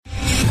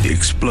The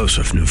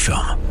explosive new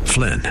film,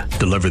 Flynn,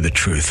 deliver the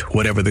truth,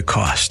 whatever the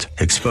cost,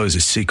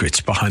 exposes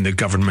secrets behind the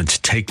government's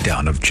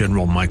takedown of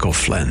General Michael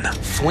Flynn.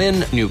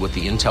 Flynn knew what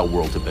the intel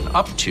world had been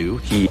up to.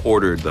 He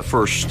ordered the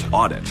first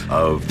audit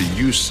of the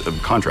use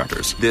of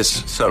contractors.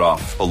 This set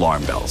off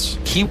alarm bells.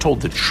 He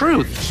told the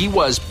truth. He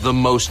was the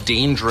most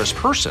dangerous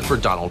person for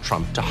Donald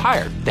Trump to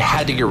hire. They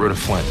had to get rid of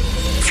Flynn.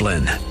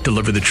 Flynn,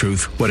 deliver the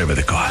truth, whatever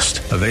the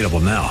cost. Available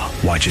now.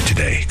 Watch it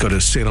today. Go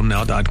to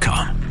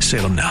salemnow.com.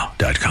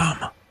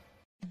 salemnow.com.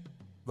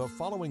 The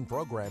following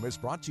program is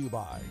brought to you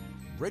by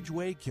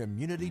Bridgeway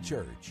Community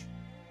Church.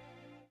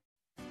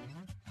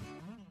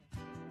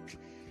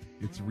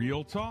 It's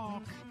Real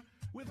Talk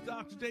with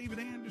Dr. David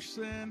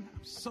Anderson. I'm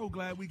so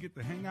glad we get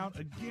to hang out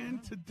again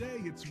today.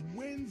 It's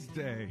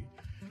Wednesday.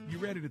 You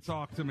ready to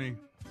talk to me?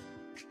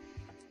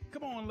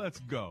 Come on, let's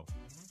go.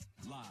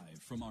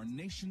 Live from our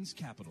nation's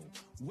capital,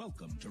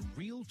 welcome to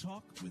Real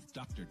Talk with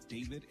Dr.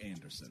 David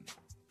Anderson.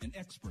 An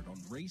expert on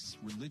race,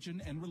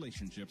 religion, and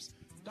relationships,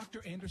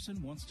 Dr.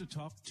 Anderson wants to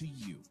talk to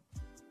you.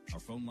 Our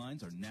phone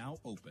lines are now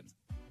open.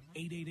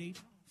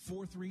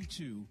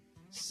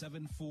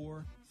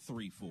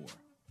 888-432-7434.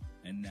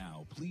 And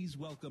now, please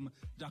welcome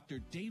Dr.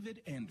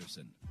 David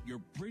Anderson, your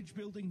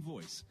bridge-building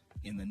voice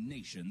in the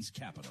nation's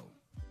capital.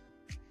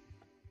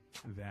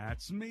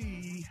 That's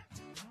me,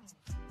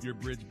 your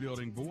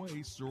bridge-building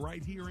voice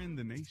right here in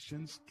the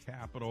nation's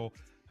capital.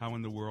 How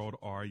in the world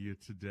are you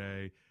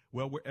today?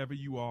 Well, wherever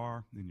you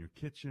are, in your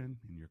kitchen,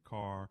 in your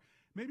car,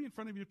 maybe in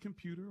front of your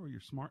computer or your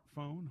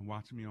smartphone,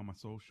 watching me on my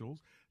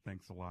socials,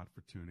 thanks a lot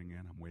for tuning in.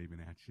 I'm waving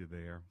at you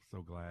there.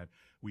 So glad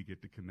we get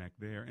to connect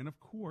there. And, of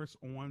course,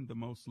 on the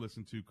most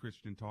listened to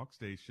Christian talk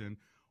station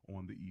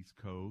on the East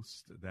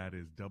Coast, that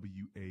is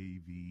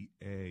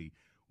WAVA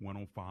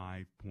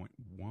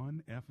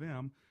 105.1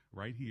 FM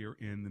right here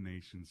in the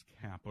nation's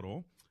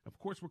capital. Of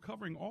course, we're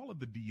covering all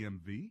of the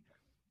DMV.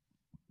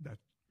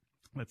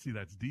 Let's see,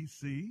 that's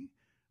D.C.,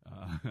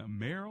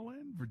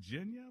 Maryland,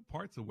 Virginia,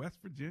 parts of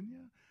West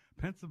Virginia,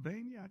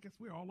 Pennsylvania. I guess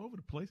we're all over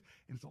the place.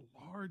 And it's a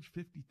large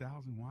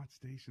 50,000 watt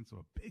station, so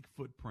a big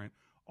footprint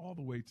all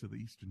the way to the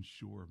eastern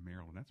shore of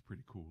Maryland. That's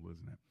pretty cool,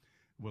 isn't it?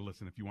 Well,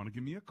 listen, if you want to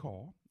give me a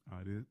call,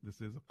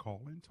 this is a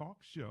call-in talk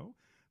show.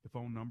 The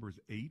phone number is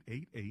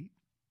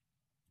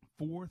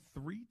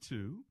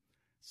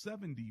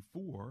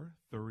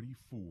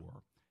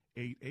 888-432-7434.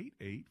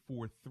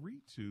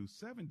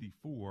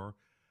 888-432-7434.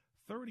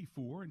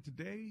 And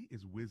today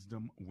is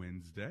Wisdom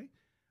Wednesday.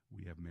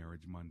 We have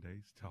Marriage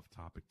Mondays, Tough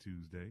Topic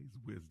Tuesdays,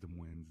 Wisdom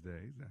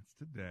Wednesdays. That's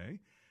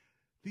today.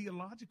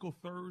 Theological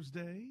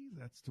Thursdays.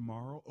 That's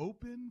tomorrow.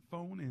 Open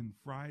Phone In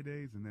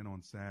Fridays. And then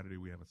on Saturday,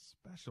 we have a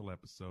special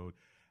episode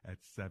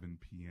at 7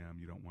 p.m.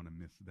 You don't want to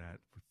miss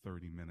that for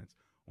 30 minutes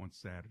on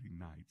Saturday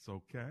nights,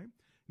 okay?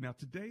 Now,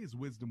 today is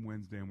Wisdom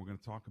Wednesday, and we're going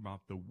to talk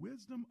about the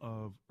wisdom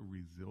of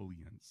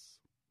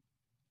resilience.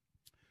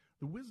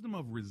 The wisdom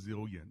of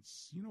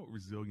resilience. You know what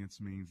resilience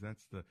means?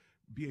 That's the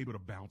be able to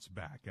bounce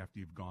back after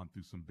you've gone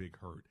through some big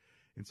hurt.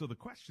 And so the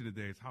question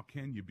today is, how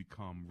can you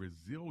become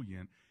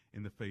resilient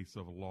in the face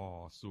of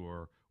loss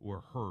or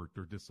hurt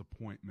or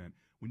disappointment?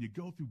 When you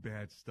go through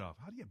bad stuff,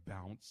 how do you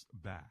bounce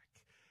back?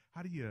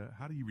 How do you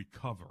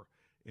recover?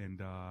 And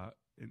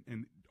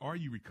are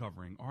you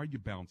recovering? Are you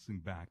bouncing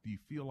back? Do you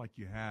feel like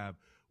you have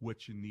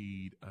what you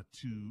need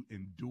to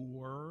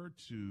endure,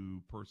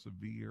 to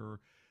persevere,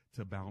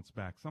 to bounce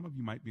back? Some of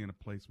you might be in a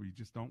place where you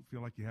just don't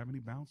feel like you have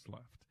any bounce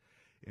left.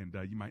 And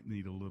you might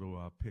need a little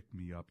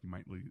pick-me-up. You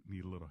might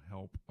need a little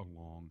help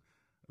along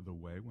the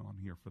way. Well, I'm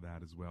here for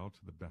that as well,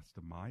 to the best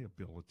of my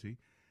ability.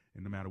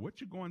 And no matter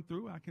what you're going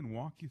through, I can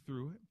walk you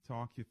through it,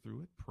 talk you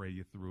through it, pray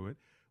you through it.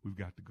 We've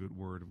got the good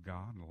word of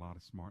God and a lot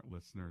of smart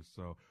listeners,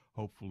 so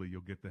hopefully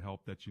you'll get the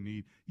help that you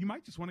need. You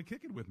might just want to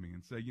kick it with me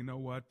and say, you know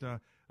what,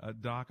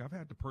 Doc, I've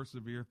had to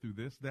persevere through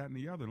this, that, and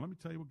the other. Let me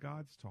tell you what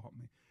God's taught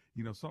me.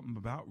 You know, something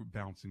about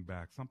bouncing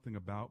back, something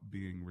about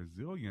being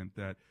resilient,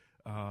 that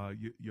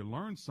you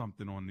learn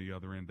something on the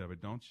other end of it,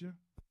 don't you?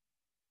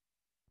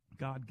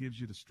 God gives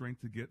you the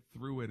strength to get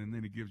through it, and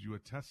then he gives you a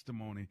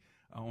testimony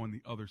on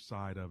the other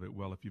side of it.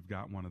 Well, if you've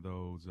got one of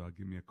those,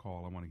 give me a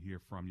call. I want to hear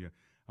from you.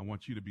 I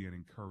want you to be an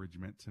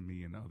encouragement to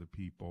me and other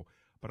people,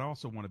 but I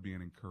also want to be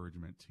an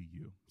encouragement to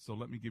you. So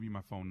let me give you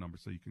my phone number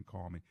so you can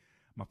call me.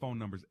 My phone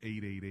number is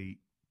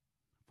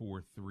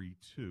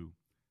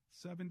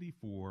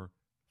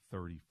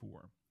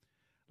 888-432-7434.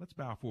 Let's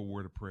bow for a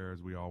word of prayer,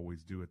 as we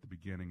always do at the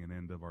beginning and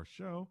end of our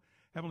show.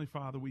 Heavenly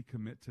Father, we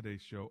commit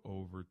today's show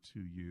over to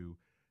you,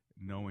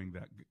 knowing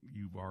that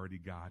you've already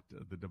got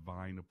the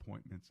divine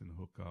appointments and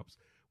hookups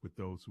with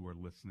those who are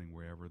listening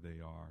wherever they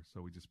are.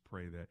 So we just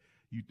pray that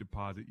you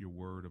deposit your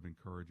word of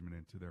encouragement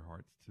into their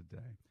hearts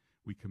today.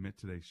 We commit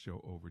today's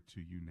show over to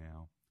you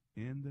now.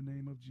 In the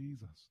name of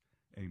Jesus,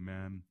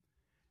 amen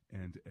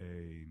and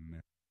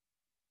amen.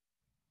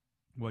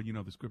 Well, you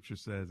know, the scripture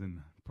says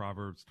in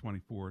Proverbs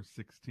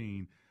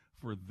 24:16,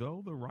 for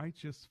though the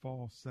righteous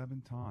fall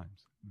 7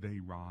 times, they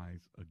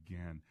rise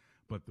again,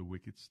 but the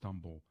wicked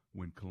stumble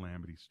when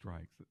calamity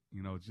strikes.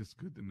 You know, it's just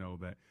good to know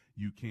that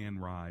you can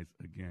rise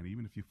again.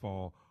 Even if you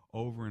fall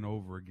over and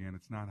over again.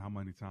 It's not how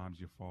many times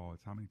you fall,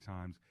 it's how many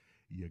times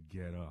you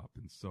get up.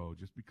 And so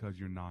just because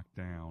you're knocked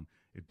down,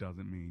 it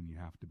doesn't mean you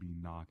have to be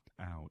knocked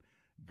out.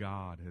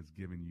 God has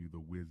given you the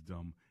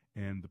wisdom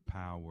and the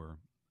power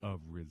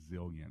of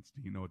resilience.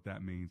 Do you know what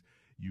that means?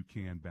 You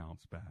can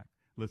bounce back.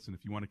 Listen,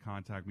 if you want to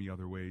contact me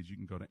other ways, you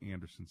can go to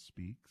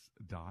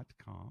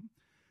andersonspeaks.com.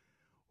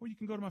 Or you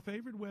can go to my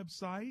favorite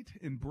website,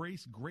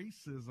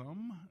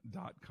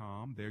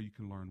 embracegracism.com. There you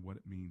can learn what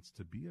it means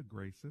to be a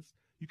gracist.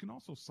 You can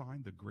also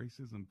sign the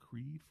Gracism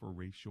Creed for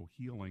Racial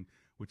Healing,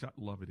 which I'd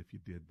love it if you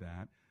did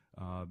that.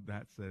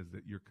 That says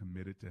that you're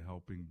committed to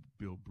helping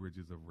build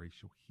bridges of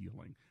racial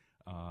healing.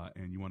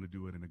 And you want to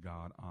do it in a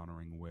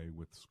God-honoring way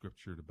with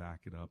Scripture to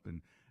back it up.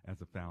 And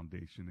as a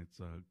foundation, it's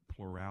a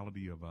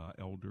plurality of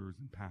elders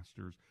and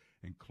pastors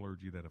and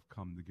clergy that have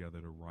come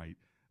together to write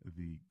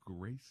the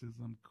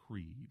Gracism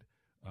Creed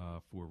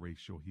for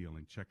racial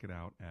healing. Check it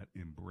out at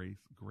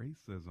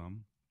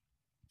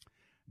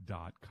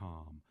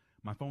embracegracism.com.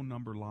 My phone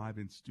number live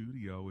in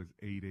studio is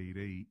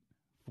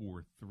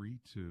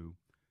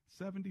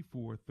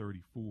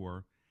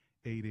 888-432-7434,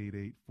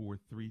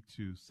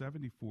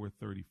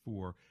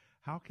 888-432-7434.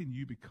 How can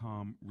you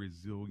become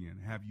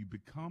resilient? Have you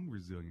become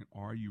resilient?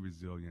 Are you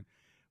resilient?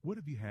 What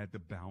have you had to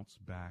bounce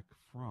back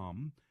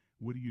from?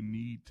 What do you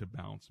need to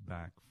bounce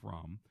back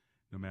from?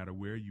 No matter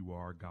where you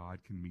are,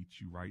 God can meet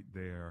you right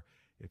there.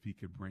 If he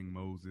could bring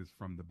Moses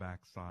from the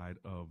backside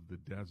of the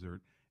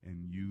desert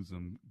and use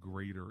him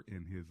greater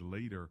in his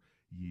later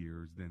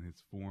years than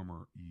his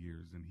former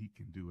years, and he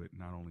can do it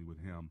not only with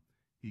him,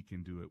 he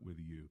can do it with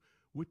you.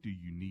 What do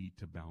you need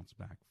to bounce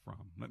back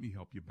from? Let me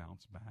help you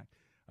bounce back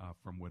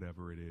from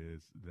whatever it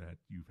is that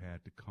you've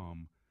had to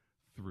come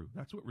through.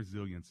 That's what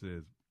resilience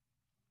is.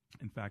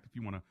 In fact, if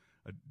you want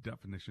a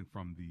definition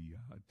from the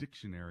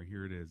dictionary,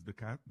 here it is. The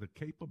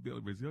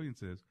capability,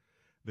 resilience is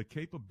the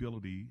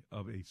capability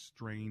of a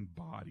strained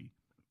body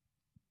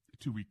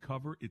to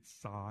recover its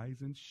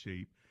size and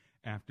shape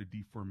after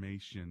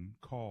deformation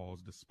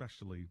caused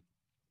especially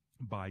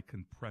by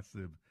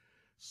compressive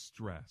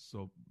stress.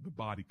 So the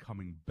body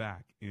coming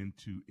back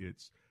into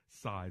its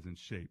size and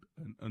shape.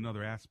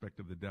 Another aspect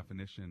of the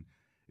definition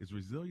is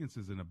resilience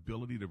is an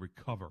ability to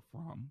recover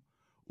from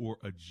or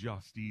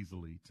adjust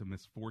easily to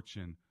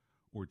misfortune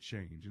or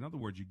change. In other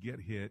words, you get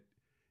hit,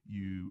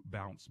 you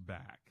bounce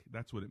back.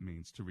 That's what it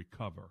means to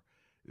recover.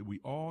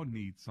 We all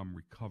need some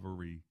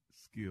recovery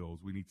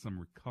skills. We need some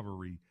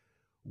recovery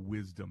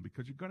wisdom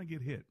because you're going to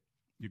get hit.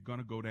 You're going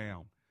to go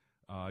down.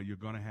 You're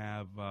going to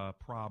have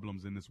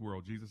problems in this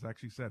world. Jesus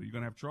actually said it. You're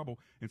going to have trouble.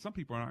 And some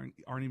people aren't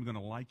even going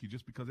to like you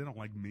just because they don't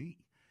like me.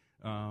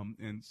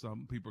 And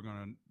some people are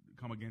going to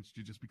come against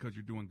you just because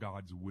you're doing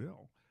God's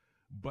will.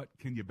 But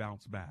can you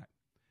bounce back?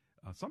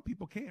 Some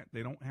people can't.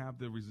 They don't have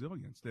the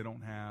resilience. They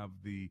don't have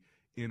the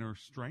inner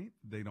strength.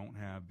 They don't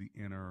have the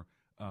inner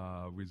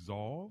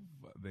resolve.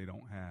 They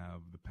don't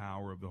have the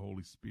power of the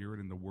Holy Spirit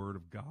and the Word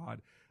of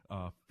God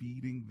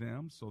feeding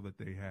them so that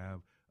they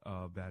have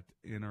that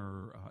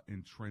inner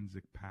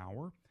intrinsic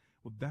power.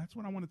 Well, that's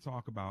what I want to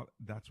talk about.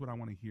 That's what I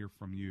want to hear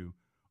from you.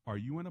 Are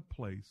you in a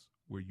place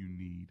where you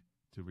need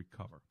to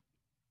recover?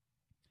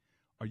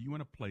 Are you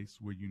in a place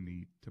where you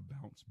need to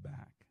bounce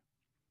back?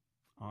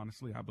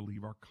 Honestly, I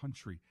believe our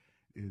country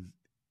is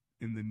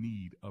in the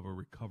need of a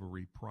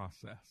recovery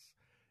process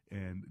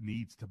and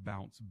needs to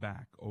bounce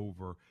back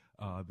over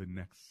the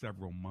next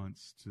several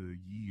months to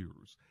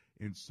years.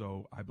 And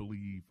so I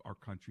believe our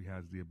country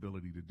has the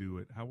ability to do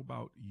it. How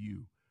about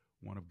you,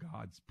 one of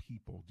God's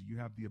people? Do you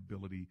have the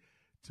ability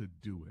to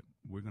do it?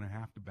 We're going to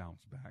have to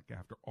bounce back.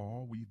 After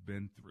all we've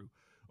been through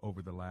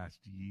over the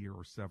last year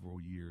or several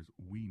years,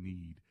 we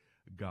need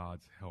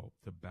God's help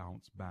to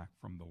bounce back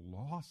from the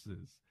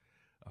losses,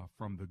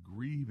 from the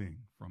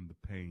grieving, from the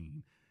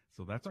pain.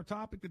 So that's our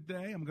topic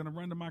today. I'm going to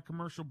run to my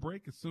commercial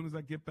break. As soon as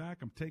I get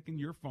back, I'm taking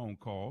your phone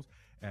calls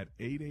at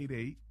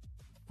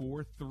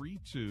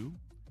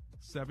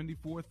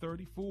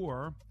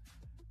 888-432-7434.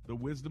 The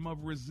wisdom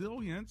of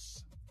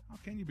resilience. How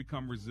can you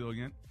become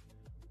resilient?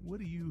 What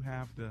do you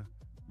have to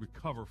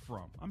recover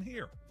from? I'm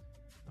here.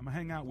 I'm going to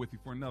hang out with you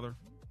for another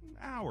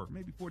hour,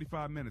 maybe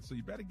 45 minutes. So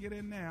you better get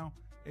in now.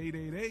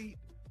 888-43-BRIDGE.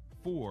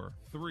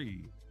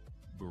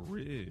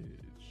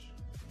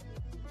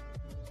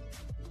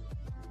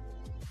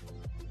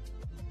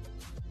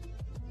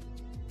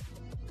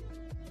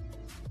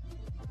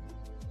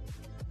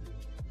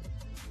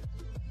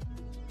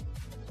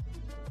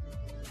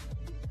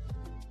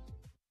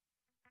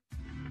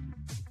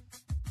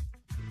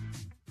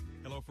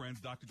 Hello, friends.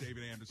 Dr.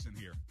 David Anderson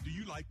here. Do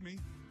you like me?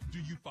 Do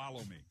you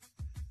follow me?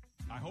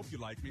 I hope you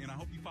like me, and I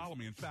hope you follow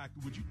me. In fact,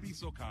 would you be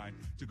so kind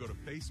to go to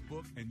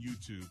Facebook and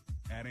YouTube?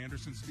 At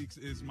Anderson Speaks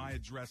is my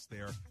address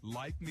there.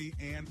 Like me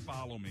and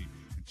follow me.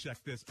 And check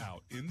this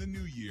out. In the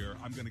new year,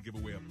 I'm going to give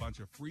away a bunch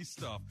of free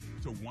stuff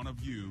to one of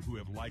you who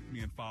have liked me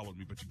and followed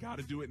me, but you got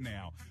to do it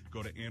now.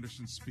 Go to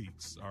Anderson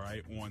Speaks, all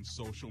right, on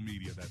social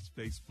media. That's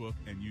Facebook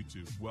and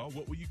YouTube. Well,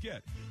 what will you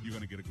get? You're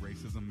going to get a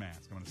Gracism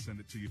mask. I'm going to send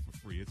it to you for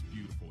free. It's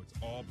beautiful. It's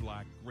all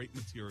black, great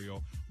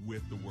material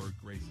with the word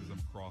Gracism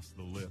across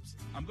the lips.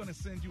 I'm going to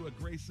send you a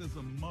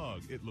Gracism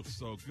mug. It looks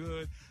so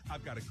good.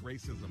 I've got a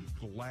Gracism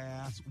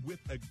glass with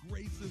a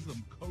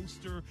Gracism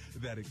coaster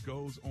that it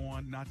goes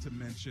on, not to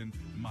mention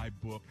my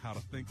book, How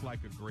to Think Like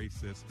a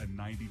Gracist, a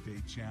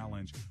 90-day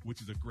challenge,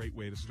 which is a great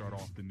way to start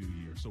off the new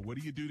year. So what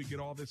do you do to get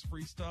all this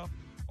free stuff?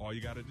 All you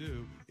got to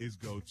do is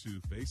go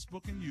to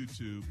Facebook and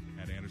YouTube,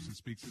 at Anderson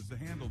Speaks is the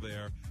handle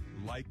there.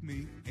 Like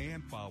me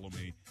and follow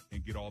me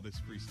and get all this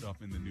free stuff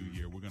in the new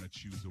year. We're going to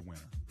choose a winner.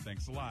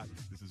 Thanks a lot.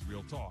 This is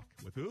Real Talk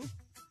with who?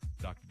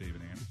 Dr.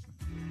 David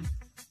Anderson.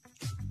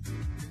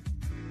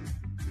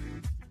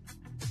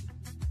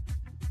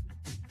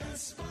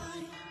 That's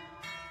fine.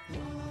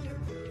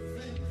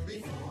 Waterproofing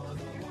before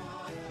the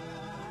water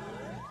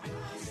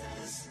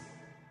rises.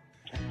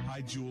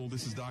 Hi, Jewel.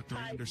 This is Dr.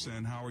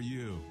 Anderson. How are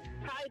you?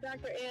 Hi,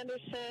 Dr.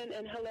 Anderson,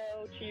 and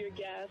hello to your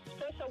guests.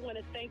 First, I want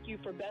to thank you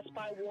for Best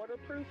Buy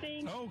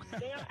Waterproofing. Oh.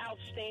 They are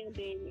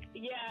outstanding.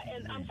 Yeah,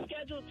 and I'm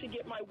scheduled to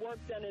get my work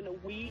done in a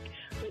week,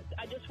 but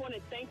I just want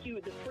to thank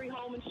you. The free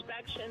home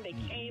inspection, they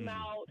came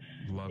out.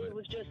 Love it. It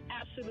was just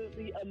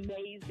absolutely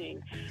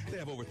amazing. They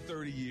have over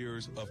 30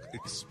 years of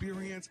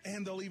experience,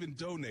 and they'll even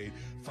donate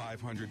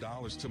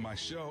 $500 to my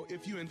show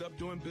if you end up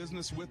doing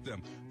business with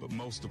them. But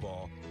most of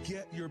all,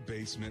 get your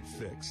basement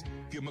fixed.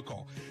 Give them a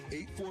call,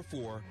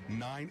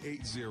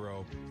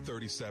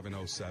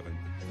 844-980-3707.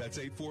 That's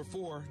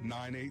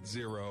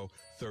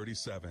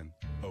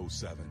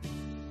 844-980-3707.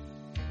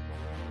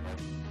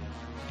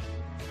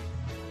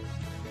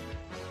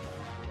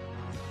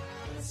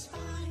 That's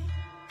fine.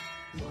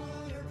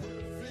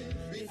 Waterproofing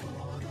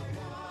before the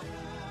water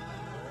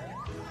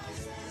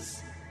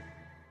rises.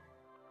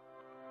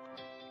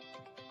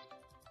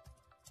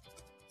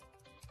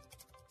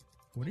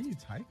 What are you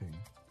typing?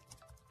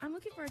 I'm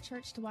looking for a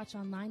church to watch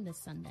online this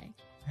Sunday.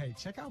 Hey,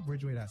 check out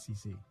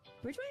Bridgeway.cc.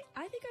 Bridgeway?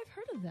 I think I've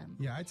heard of them.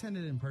 Yeah, I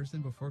attended in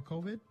person before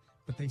COVID,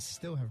 but they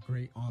still have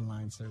great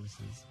online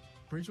services.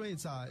 Bridgeway,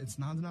 it's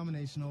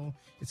non-denominational,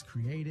 it's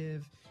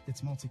creative, it's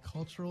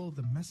multicultural,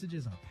 the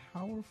messages are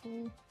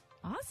powerful.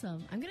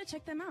 Awesome. I'm going to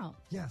check them out.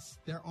 Yes,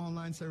 their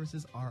online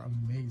services are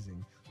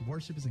amazing. The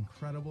worship is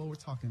incredible. We're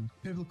talking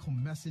biblical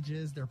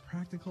messages. They're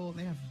practical.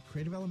 They have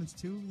creative elements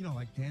too,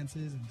 like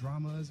dances and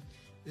dramas.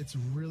 It's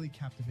really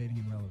captivating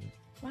and relevant.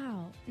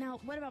 Wow. Now,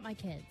 what about my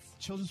kids?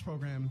 Children's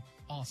program,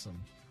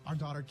 awesome. Our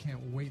daughter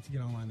can't wait to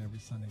get online every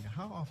Sunday.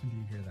 How often do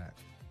you hear that?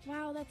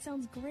 Wow, that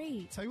sounds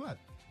great. Tell you what,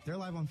 they're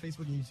live on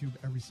Facebook and YouTube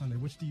every Sunday.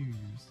 Which do you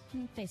use?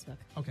 Facebook.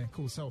 Okay,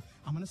 cool. So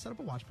I'm going to set up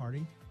a watch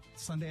party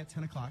Sunday at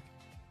 10 o'clock.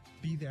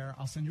 Be there.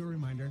 I'll send you a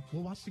reminder.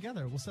 We'll watch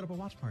together. We'll set up a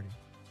watch party.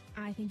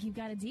 I think you've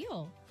got a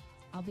deal.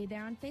 I'll be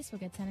there on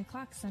Facebook at 10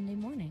 o'clock Sunday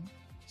morning.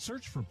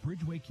 Search for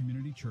Bridgeway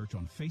Community Church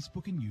on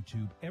Facebook and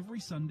YouTube every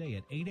Sunday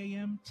at 8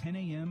 a.m., 10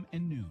 a.m.,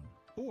 and noon.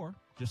 Or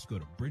just go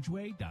to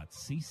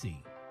bridgeway.cc.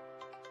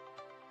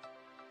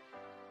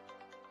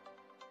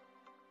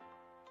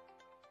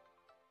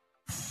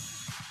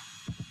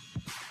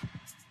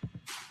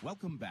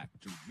 Welcome back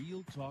to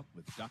Real Talk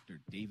with Dr.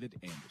 David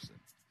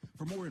Anderson.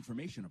 For more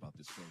information about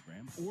this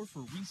program or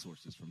for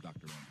resources from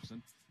Dr.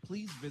 Anderson,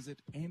 please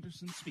visit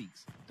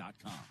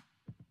andersonspeaks.com.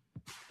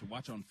 To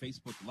watch on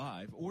Facebook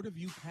Live or to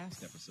view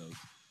past episodes,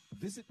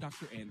 visit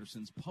Dr.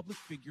 Anderson's public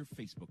figure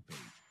Facebook page.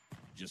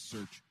 Just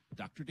search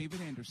Dr.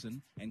 David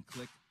Anderson and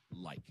click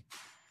like.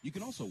 You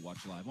can also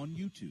watch live on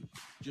YouTube.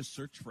 Just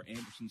search for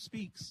Anderson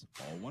Speaks,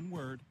 all one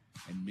word,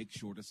 and make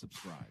sure to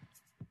subscribe.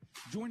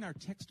 Join our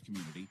text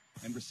community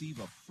and receive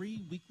a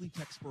free weekly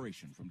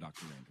textpiration from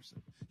Dr.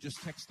 Anderson. Just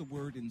text the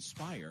word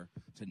INSPIRE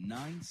to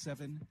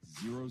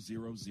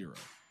 97000.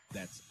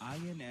 That's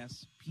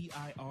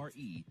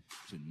INSPIRE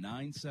to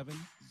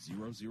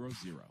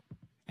 97000.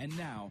 And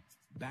now,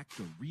 back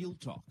to Real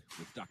Talk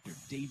with Dr.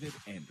 David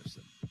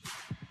Anderson.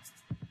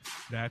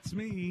 That's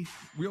me.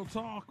 Real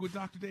Talk with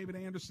Dr. David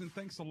Anderson.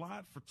 Thanks a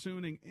lot for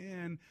tuning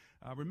in.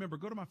 Remember,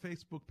 go to my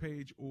Facebook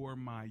page or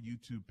my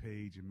YouTube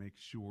page and make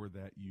sure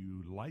that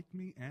you like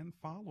me and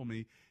follow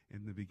me.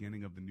 In the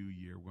beginning of the new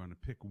year, we're going to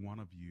pick one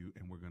of you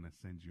and we're going to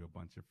send you a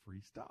bunch of free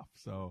stuff.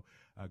 So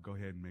go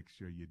ahead and make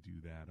sure you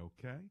do that,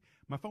 okay?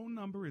 My phone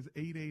number is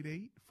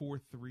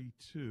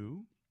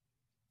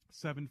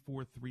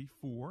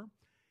 888-432-7434,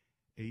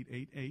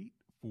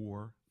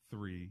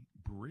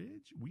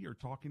 888-43-BRIDGE. We are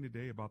talking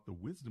today about the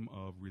wisdom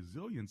of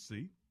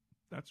resiliency.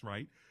 That's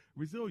right.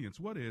 Resilience.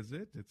 What is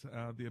it? It's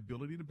the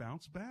ability to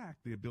bounce back,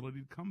 the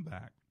ability to come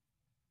back.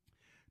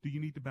 Do you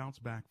need to bounce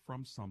back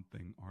from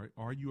something?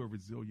 Are you a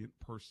resilient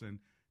person?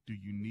 Do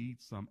you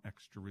need some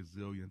extra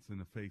resilience in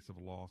the face of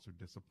loss or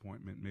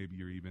disappointment? Maybe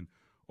you're even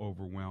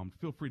overwhelmed.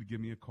 Feel free to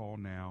give me a call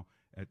now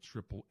at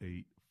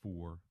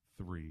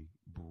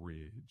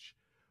 888-43-BRIDGE.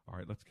 All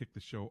right, let's kick the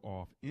show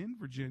off in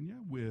Virginia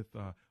with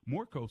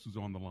Morcos, who's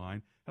on the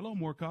line. Hello,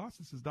 Morcos.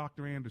 This is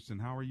Dr. Anderson.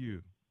 How are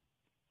you?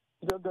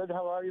 Good.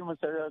 How are you,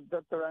 Mr.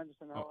 Dr.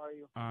 Anderson? How are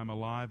you? I'm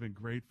alive and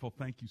grateful.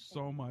 Thank you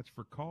so much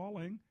for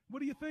calling.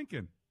 What are you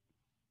thinking?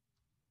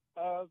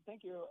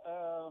 Thank you.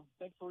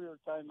 Thanks for your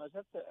time.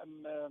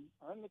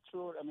 I'm not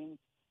sure. I mean,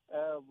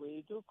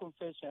 we do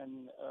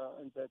confession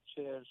in the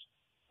church,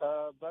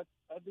 but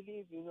I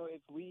believe,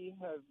 if we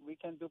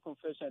can do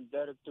confession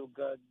direct to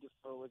God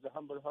with a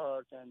humble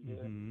heart and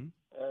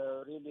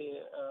really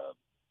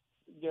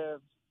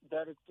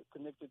direct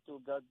connected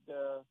to God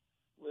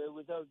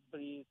without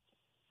breathe.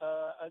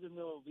 I don't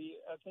know.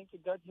 I think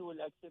God He will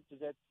accept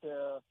that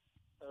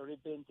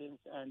repentance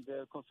and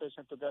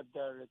confession to God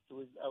direct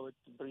without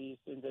breathe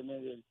in the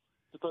middle,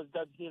 because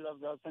God He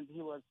loves us and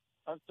He wants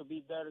us to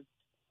be direct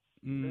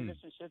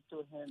relationship to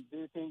Him. Do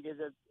you think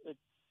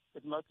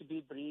it must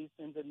be breathe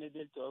in the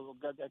middle to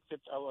God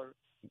accept our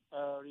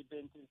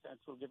repentance and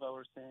forgive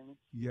our sins?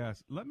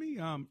 Yes. Let me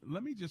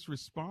just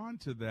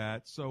respond to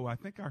that. So I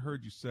think I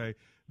heard you say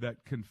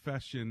that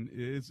confession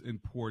is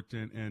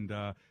important, and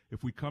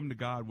if we come to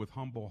God with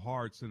humble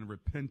hearts and a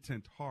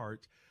repentant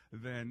heart,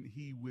 then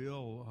He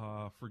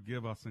will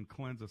forgive us and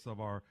cleanse us of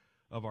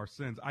our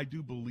sins. I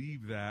do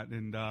believe that,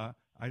 and I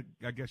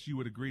guess you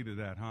would agree to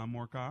that, huh,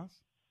 Morkas?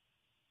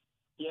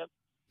 Yep.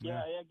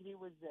 Yeah, I agree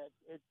with that.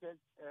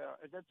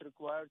 That's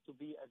required to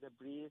be as a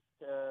priest.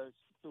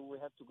 So we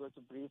have to go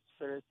to priest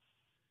first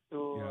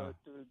to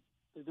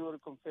do a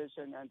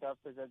confession, and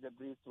after that, the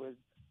priest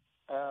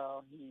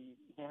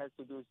he has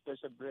to do a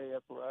special prayer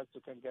for us to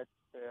can get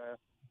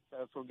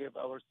forgive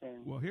our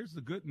sins. Well, here's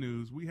the good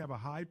news: we have a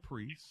high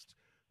priest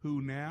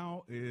who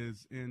now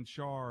is in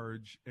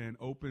charge and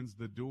opens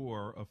the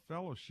door of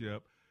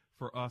fellowship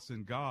for us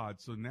and God.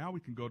 So now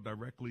we can go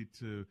directly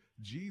to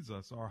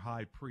Jesus, our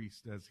high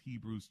priest, as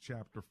Hebrews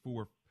chapter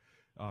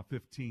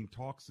 4:15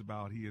 talks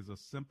about. He is a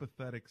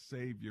sympathetic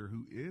Savior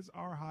who is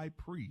our high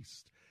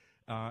priest.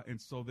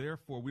 And so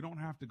therefore, we don't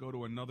have to go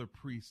to another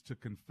priest to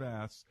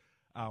confess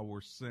our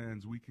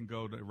sins. We can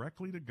go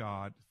directly to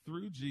God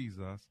through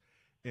Jesus.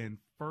 And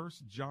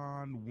 1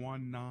 John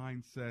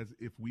 1:9 says,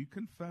 if we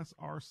confess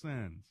our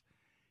sins,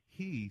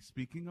 He,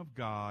 speaking of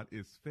God,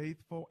 is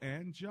faithful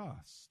and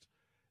just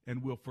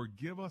and will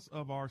forgive us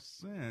of our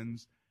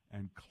sins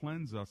and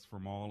cleanse us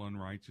from all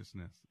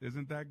unrighteousness.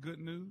 Isn't that good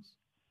news?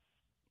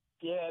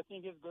 Yeah, I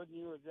think it's good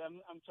news.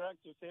 I'm trying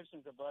to search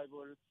in the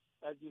Bible,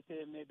 as you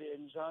say, maybe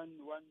in John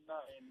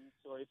 1:9.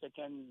 So if I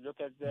can look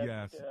at that.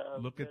 Yes,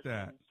 look at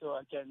that. So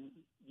I can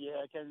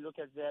look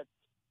at that.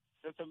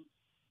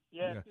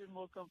 I feel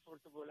more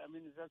comfortable. I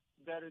mean, that's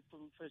direct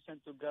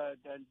confession to God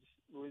and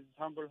with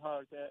humble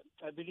heart.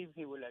 I believe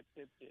He will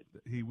accept it.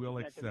 He will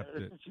accept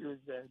it.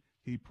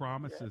 He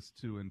promises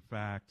to, in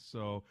fact.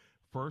 So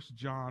 1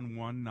 John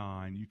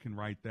 1:9, you can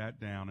write that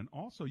down. And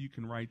also you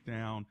can write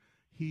down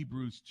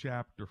Hebrews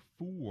chapter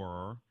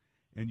 4,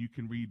 and you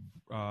can read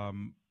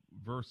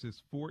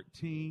verses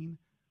 14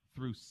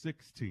 through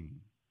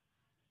 16.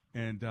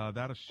 And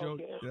that'll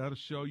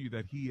show you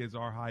that He is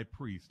our high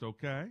priest,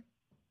 okay?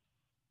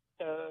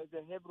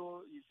 The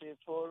Hebrew, you say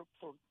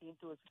 4:14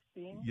 to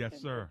 16?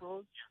 Yes, sir.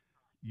 Hebrew?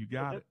 You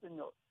got it.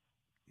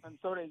 I'm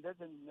sorry, is that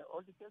in the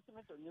Old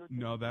Testament or New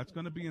Testament? No, that's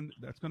going to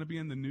be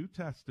in the New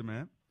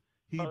Testament.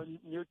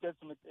 New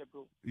Testament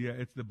Hebrew. Yeah,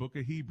 it's the book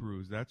of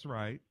Hebrews. That's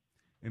right.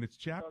 And it's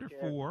chapter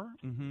 4,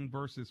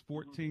 verses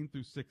 14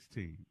 through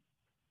 16.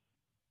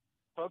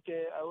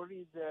 Okay, I will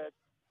read that.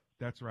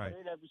 That's right. I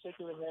really appreciate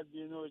your help.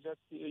 Just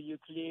you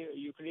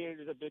clear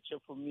the picture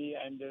for me,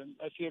 and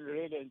I feel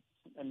really,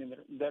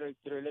 direct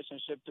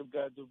relationship to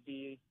God will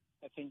be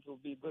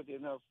good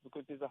enough,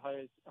 because He's the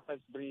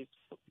highest priest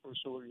for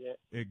sure. Yeah.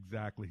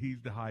 Exactly.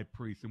 He's the high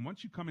priest, and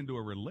once you come into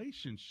a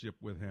relationship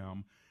with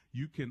Him,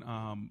 you can,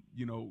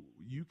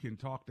 you can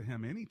talk to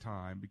Him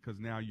anytime, because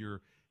now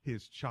you're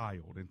His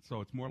child, and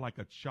so it's more like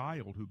a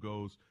child who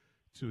goes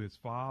to his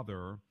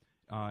father.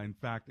 In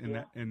fact,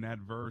 in that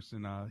verse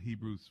in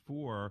Hebrews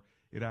 4,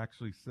 it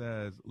actually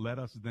says, let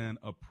us then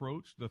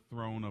approach the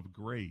throne of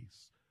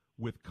grace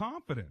with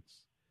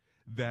confidence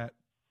that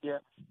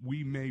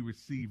we may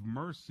receive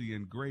mercy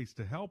and grace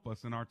to help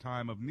us in our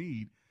time of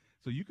need.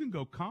 So you can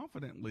go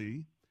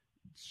confidently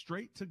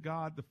straight to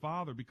God the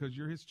Father because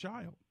you're His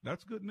child.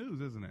 That's good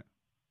news, isn't it?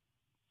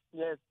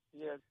 Yes,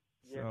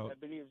 so, I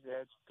believe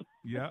that.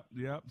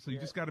 Yep. So you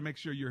just got to make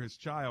sure you're His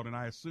child, and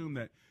I assume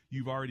that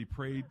you've already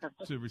prayed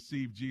to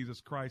receive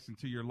Jesus Christ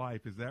into your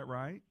life. Is that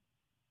right?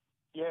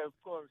 Yeah, of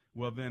course.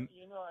 Well, then,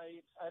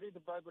 I read the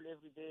Bible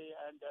every day,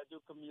 and I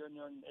do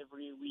communion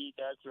every week,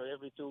 actually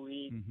every 2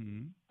 weeks.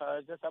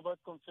 Just about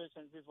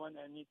confession, this one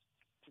I need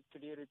to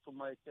clear it for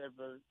myself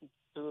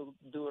to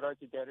do right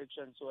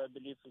direction. So I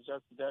believe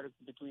just direct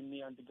between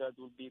me and God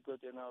will be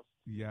good enough.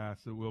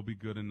 Yes, it will be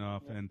good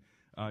enough, and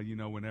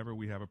whenever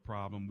we have a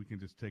problem, we can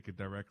just take it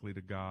directly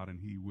to God, and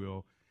He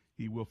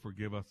will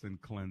forgive us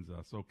and cleanse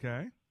us.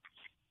 Okay.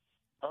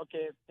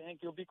 Okay,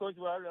 thank you. Because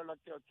we are like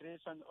a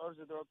Christian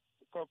Orthodox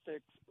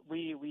Coptic,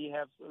 we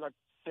have like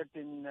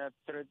certain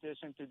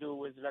tradition to do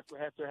with, like we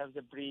have to have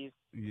the priest.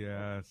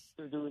 Yes.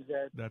 To do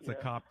that. That's a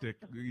Coptic.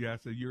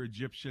 Yes, you're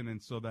Egyptian,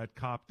 and so that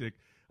Coptic,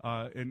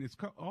 and it's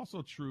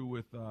also true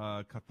with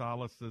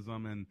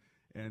Catholicism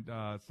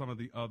and some of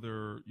the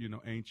other,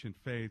 ancient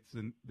faiths,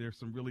 and there's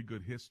some really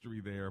good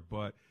history there.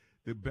 But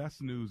the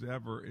best news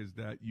ever is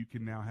that you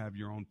can now have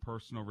your own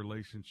personal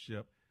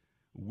relationship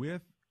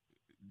with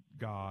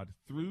God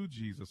through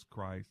Jesus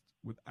Christ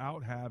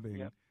without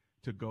having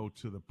to go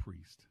to the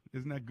priest.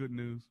 Isn't that good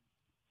news?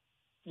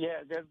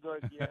 Yeah, that's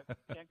good. Yeah,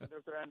 thank you,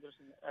 Dr.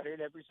 Anderson. I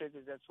really appreciate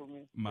it. That's for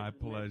me. My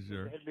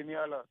pleasure. It's helping me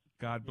a lot.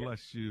 God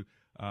bless you.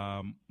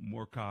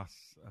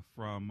 Morkos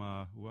from,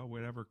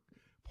 whatever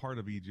part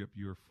of Egypt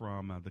you're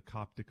from, the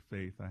Coptic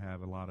faith. I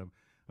have a lot of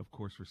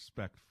course,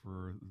 respect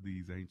for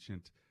these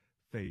ancient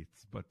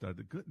faiths. But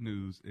the good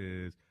news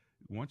is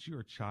once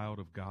you're a child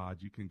of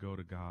God, you can go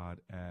to God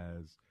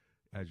as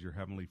your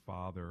Heavenly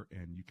Father,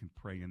 and you can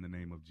pray in the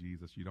name of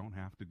Jesus. You don't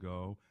have to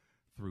go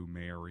through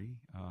Mary.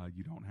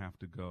 You don't have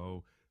to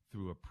go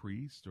through a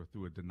priest or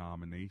through a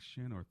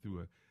denomination or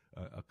through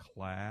a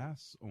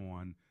class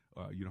on,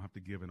 you don't have to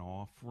give an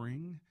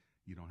offering.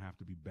 You don't have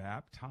to be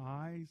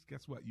baptized.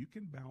 Guess what? You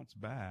can bounce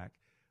back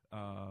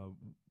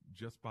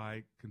just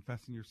by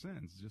confessing your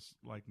sins, just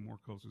like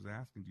Morkos was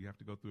asking. Do you have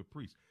to go through a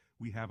priest?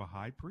 We have a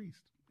high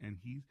priest, and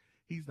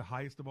he's the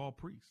highest of all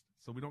priests.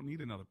 So we don't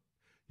need another.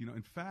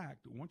 In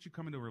fact, once you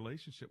come into a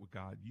relationship with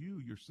God, you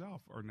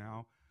yourself are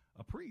now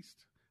a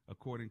priest,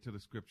 according to the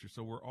scripture.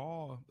 So we're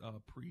all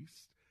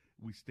priests.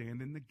 We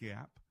stand in the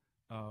gap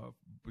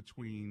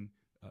between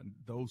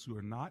those who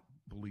are not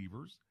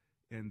believers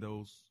and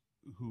those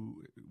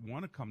who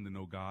want to come to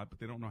know God, but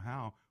they don't know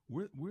how.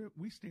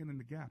 We stand in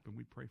the gap and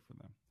we pray for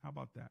them. How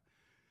about that?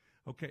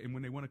 Okay, and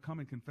when they want to come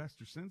and confess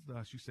their sins to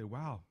us, you say,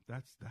 wow,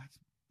 that's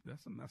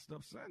a messed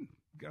up sin.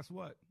 Guess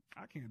what?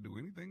 I can't do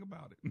anything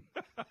about it.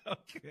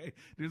 Okay.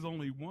 There's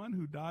only one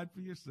who died for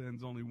your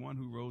sins, only one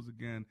who rose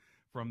again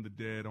from the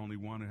dead, only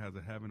one who has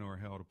a heaven or a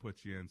hell to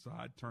put you in. So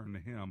I turn to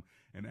him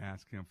and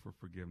ask him for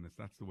forgiveness.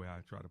 That's the way I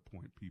try to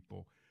point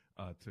people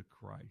to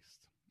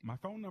Christ. My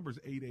phone number is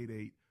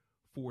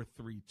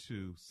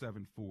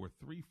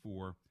 888-432-7434.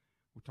 We're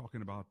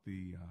talking about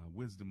the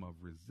wisdom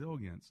of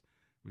resilience.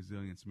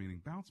 Resilience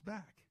meaning bounce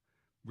back,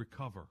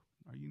 recover.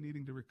 Are you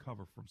needing to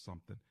recover from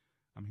something?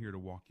 I'm here to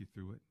walk you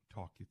through it,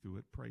 talk you through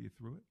it, pray you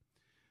through it.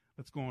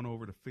 Let's go on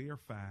over to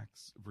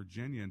Fairfax,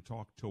 Virginia, and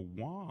talk to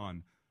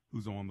Juan,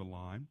 who's on the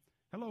line.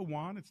 Hello,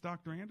 Juan. It's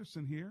Dr.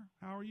 Anderson here.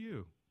 How are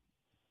you?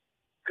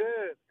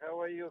 Good. How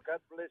are you?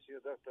 God bless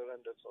you, Dr.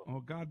 Anderson. Oh,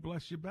 God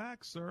bless you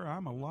back, sir.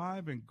 I'm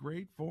alive and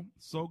grateful.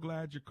 So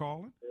glad you're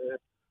calling.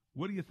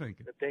 What are you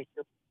thinking? Thank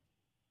you.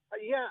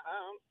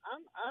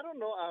 I don't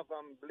know if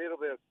I'm a little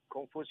bit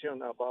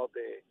confusion about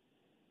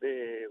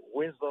the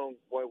wisdom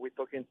what we're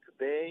talking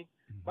today.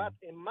 But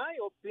in my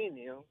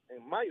opinion,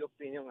 I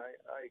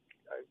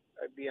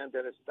be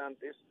understand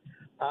this,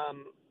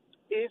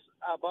 is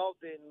about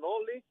the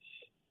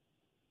knowledge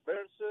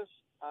versus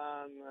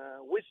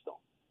wisdom.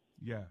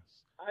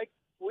 Yes.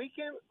 We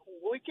can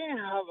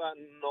have a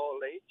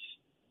knowledge,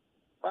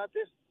 but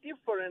it's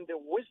different the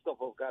wisdom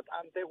of God.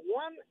 And the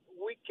one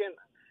we can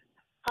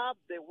have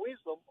the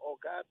wisdom of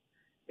God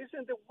is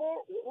in the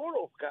word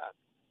of God.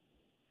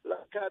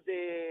 Like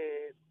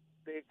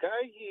the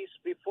guy is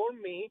before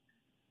me.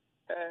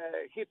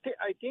 I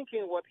think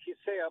in what he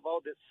say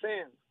about the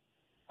sin.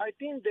 I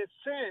think the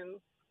sin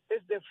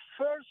is the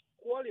first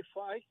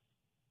qualified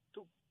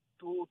to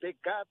the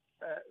God.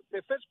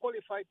 The first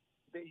qualified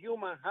the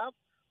human have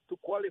to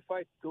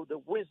qualify to the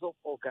wisdom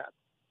of God,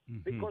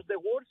 because the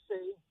word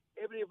say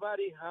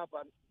everybody have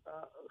a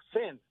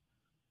sin.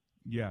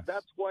 Yes.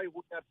 That's why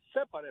we are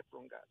separate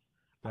from God.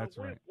 That's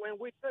right. When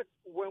we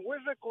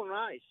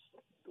recognize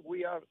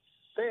we are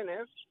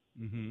sinners.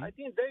 I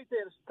think they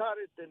then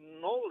started the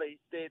knowledge,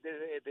 the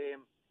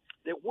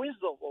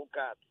wisdom of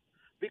God,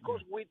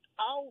 because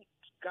without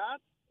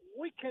God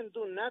we can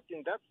do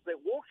nothing. That's the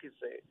word he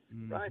said,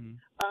 right?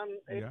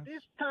 And at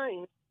this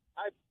time,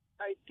 I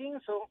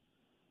think so.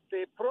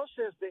 The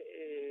process,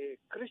 the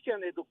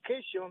Christian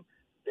education,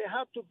 they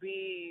have to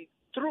be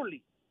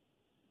truly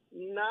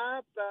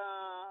not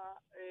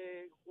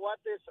what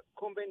is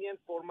convenient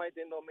for my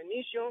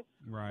denomination,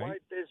 right?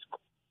 What is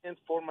and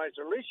for my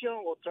religion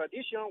or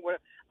tradition, where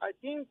I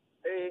think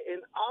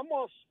in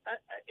Amos,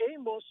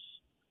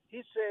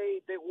 he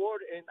say the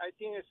word, and I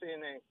think it's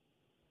in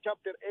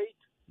chapter 8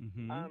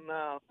 and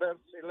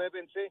verse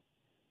 11, say,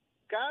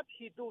 God,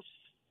 he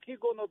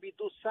gonna be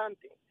do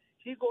something.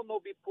 He gonna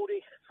be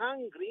putting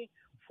hungry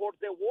for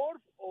the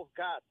word of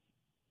God.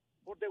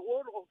 For the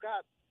word of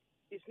God.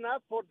 It's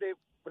not for the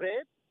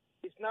bread.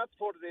 It's not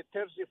for the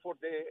thirsty for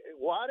the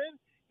water.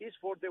 It's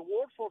for the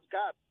word of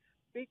God.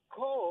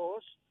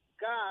 Because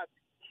God,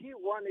 he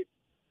wanted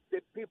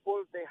the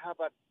people, they have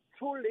a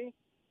truly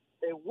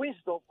a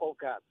wisdom of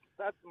God.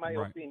 That's my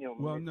opinion.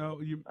 Well,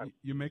 no,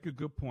 you make a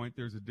good point.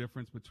 There's a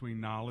difference between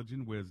knowledge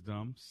and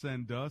wisdom.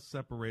 Sin does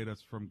separate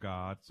us from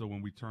God. So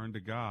when we turn to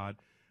God,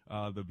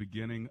 The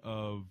beginning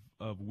of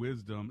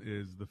wisdom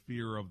is the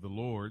fear of the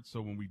Lord.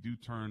 So when we do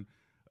turn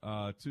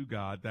to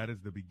God, that is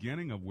the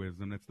beginning of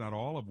wisdom. It's not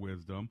all of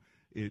wisdom.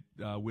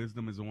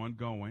 Wisdom is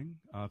ongoing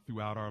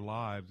throughout our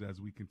lives as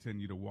we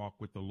continue to walk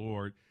with the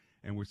Lord,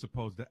 and we're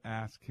supposed to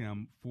ask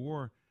him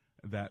for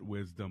that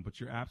wisdom. But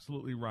you're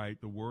absolutely right.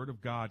 The Word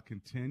of God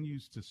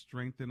continues to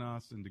strengthen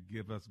us and to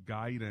give us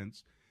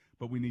guidance,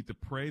 but we need to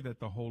pray that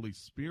the Holy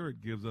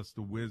Spirit gives us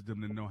the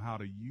wisdom to know how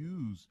to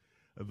use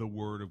the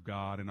Word of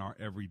God in our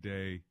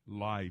everyday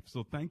life.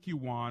 So thank you,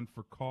 Juan,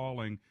 for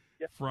calling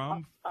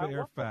from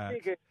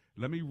Fairfax.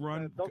 Let me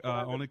run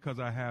only because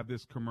I have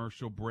this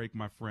commercial break,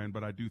 my friend,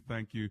 but I do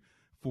thank you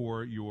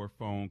for your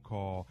phone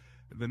call.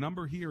 The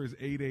number here is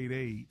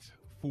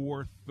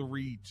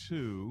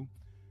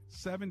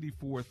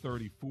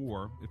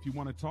 888-432-7434. If you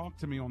want to talk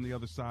to me on the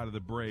other side of the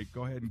break,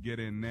 go ahead and get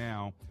in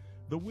now.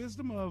 The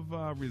wisdom of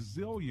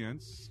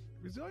resilience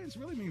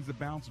really means to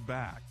bounce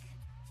back.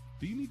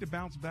 Do you need to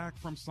bounce back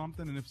from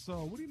something? And if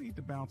so, what do you need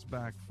to bounce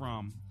back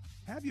from?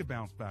 Have you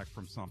bounced back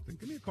from something?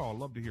 Give me a call. I'd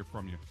love to hear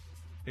from you.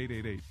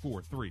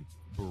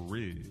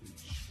 888-43-BRIDGE.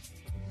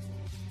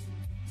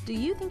 Do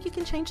you think you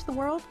can change the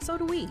world? So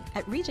do we.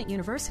 At Regent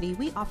University,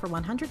 we offer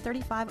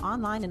 135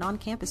 online and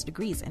on-campus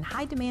degrees in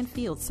high-demand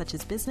fields such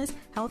as business,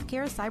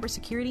 healthcare,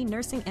 cybersecurity,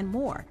 nursing, and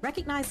more.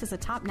 Recognized as a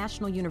top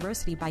national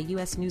university by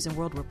U.S. News &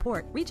 World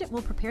Report, Regent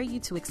will prepare you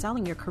to excel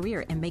in your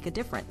career and make a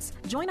difference.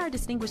 Join our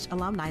distinguished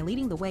alumni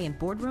leading the way in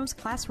boardrooms,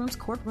 classrooms,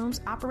 courtrooms,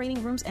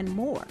 operating rooms, and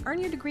more.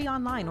 Earn your degree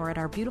online or at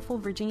our beautiful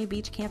Virginia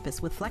Beach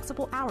campus with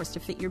flexible hours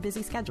to fit your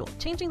busy schedule.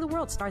 Changing the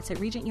world starts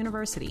at Regent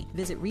University.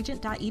 Visit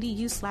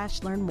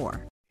regent.edu/learn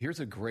more. Here's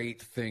a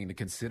great thing to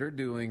consider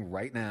doing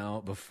right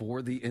now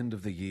before the end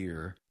of the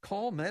year.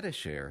 Call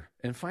Medi-Share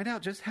and find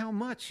out just how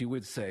much you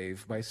would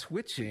save by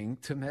switching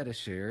to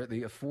Medi-Share,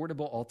 the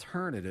affordable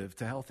alternative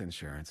to health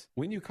insurance.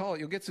 When you call,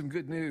 you'll get some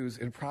good news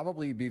and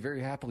probably be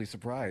very happily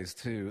surprised,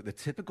 too. The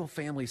typical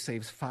family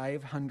saves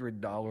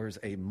 $500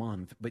 a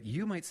month, but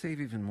you might save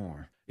even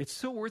more. It's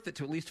so worth it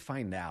to at least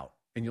find out.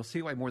 And you'll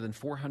see why more than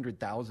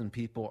 400,000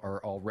 people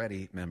are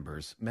already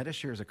members.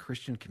 Medi-Share is a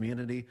Christian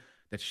community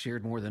that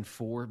shared more than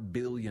 $4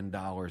 billion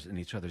in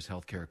each other's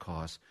healthcare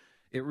costs.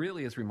 It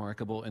really is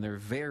remarkable, and they're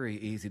very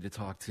easy to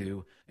talk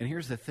to. And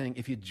here's the thing.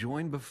 If you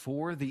join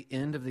before the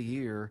end of the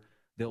year,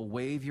 they'll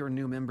waive your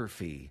new member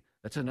fee.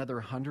 That's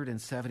another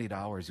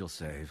 $170 you'll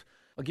save.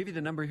 I'll give you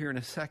the number here in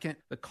a second.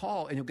 The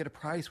call, and you'll get a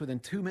price within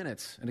 2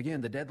 minutes. And again,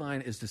 the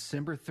deadline is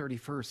December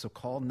 31st, so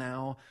call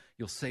now.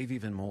 You'll save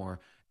even more.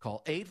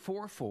 Call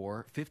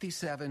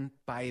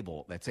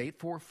 844-57-BIBLE. That's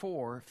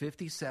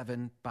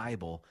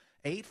 844-57-BIBLE.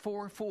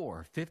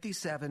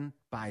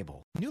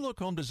 844-57-BIBLE. New Look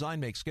Home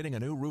Design makes getting a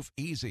new roof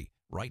easy.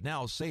 Right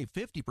now, save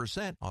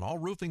 50% on all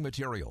roofing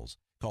materials.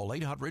 Call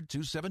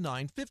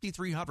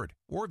 800-279-5300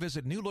 or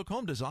visit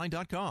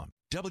newlookhomedesign.com.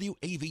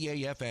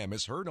 WAVA-FM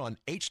is heard on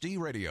HD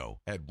Radio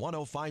at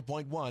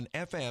 105.1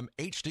 FM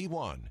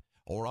HD1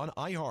 or on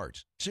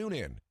iHeart,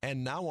 TuneIn,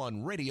 and now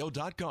on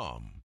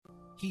radio.com.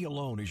 He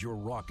alone is your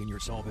rock and your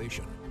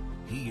salvation.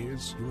 He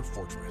is your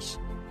fortress.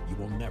 You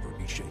will never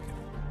be shaken.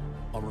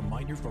 A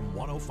reminder from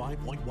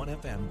 105.1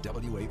 FM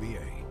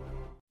WAVA.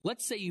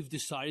 Let's say you've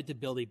decided to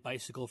build a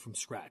bicycle from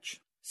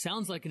scratch.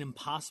 Sounds like an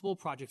impossible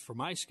project for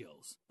my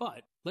skills,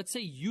 but let's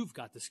say you've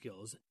got the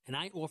skills and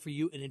I offer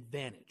you an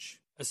advantage.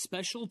 A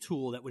special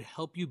tool that would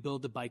help you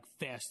build the bike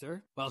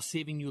faster while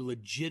saving you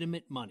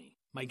legitimate money.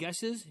 My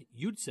guess is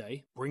you'd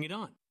say, bring it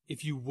on.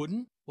 If you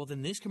wouldn't, well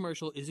then this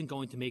commercial isn't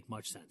going to make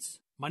much sense.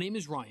 My name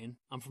is Ryan.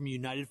 I'm from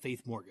United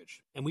Faith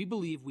Mortgage, and we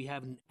believe we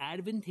have an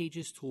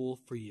advantageous tool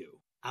for you.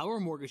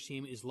 Our mortgage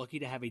team is lucky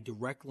to have a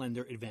direct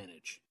lender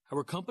advantage.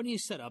 Our company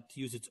is set up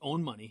to use its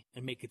own money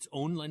and make its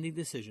own lending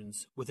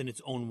decisions within its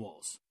own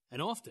walls.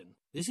 And often,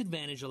 this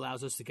advantage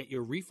allows us to get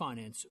your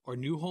refinance or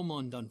new home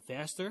loan done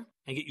faster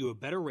and get you a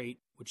better rate,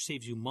 which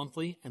saves you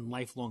monthly and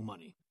lifelong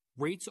money.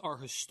 Rates are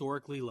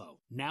historically low.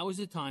 Now is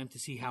the time to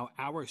see how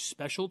our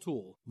special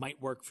tool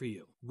might work for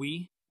you.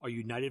 We are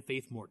United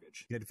Faith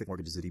Mortgage. United Faith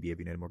Mortgage is a DBA of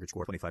United Mortgage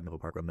Corp. 25 Melville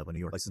Park Road, Melville, New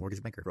York. Licensed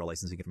mortgage banker. For all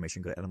licensing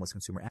information, go to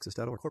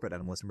NMLSConsumerAccess.org. Corporate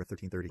NMLS number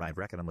 1335.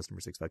 RAC NMLS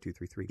number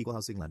 65233. Equal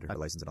housing lender.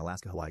 Licensed in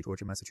Alaska, Hawaii,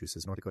 Georgia,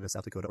 Massachusetts, North Dakota,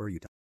 South Dakota, or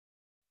Utah.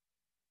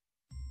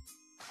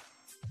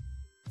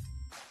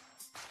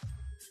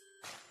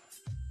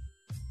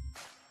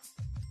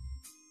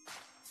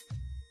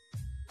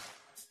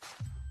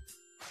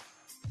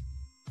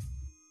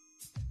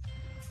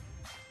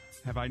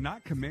 Have I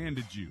not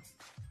commanded you?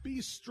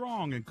 Be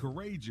strong and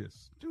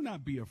courageous. Do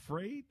not be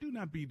afraid. Do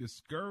not be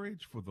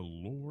discouraged, for the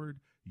Lord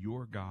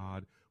your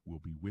God will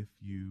be with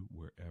you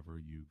wherever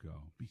you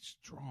go. Be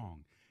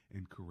strong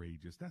and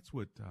courageous. That's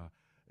what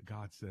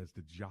God says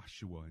to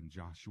Joshua in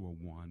Joshua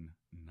 1:9.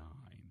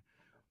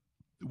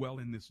 Well,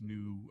 in this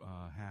new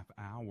half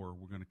hour,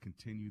 we're going to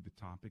continue the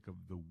topic of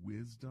the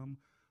wisdom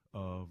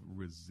of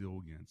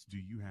resilience. Do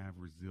you have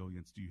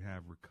resilience? Do you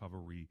have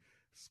recovery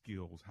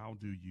skills? How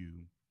do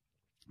you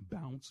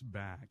bounce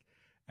back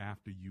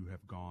after you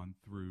have gone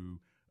through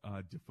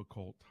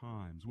difficult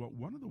times? Well,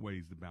 one of the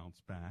ways to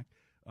bounce back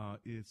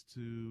is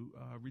to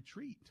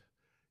retreat.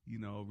 You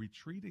know,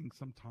 retreating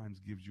sometimes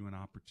gives you an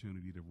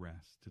opportunity to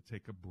rest, to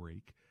take a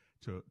break,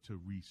 to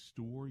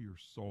restore your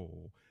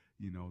soul.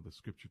 You know, the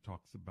scripture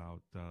talks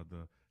about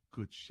the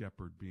good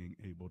shepherd being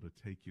able to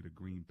take you to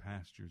green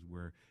pastures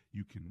where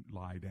you can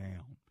lie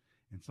down.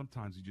 And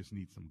sometimes you just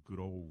need some good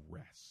old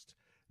rest.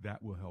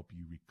 That will help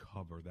you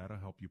recover. That'll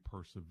help you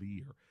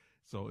persevere.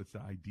 So it's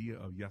the idea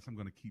of, yes, I'm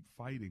going to keep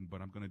fighting,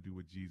 but I'm going to do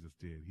what Jesus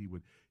did. He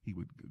would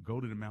go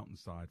to the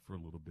mountainside for a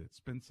little bit,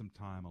 spend some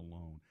time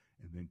alone,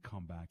 and then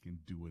come back and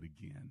do it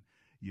again.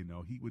 You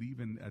know, he would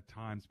even at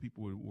times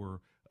people were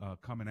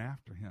coming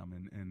after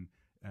him and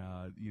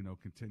you know,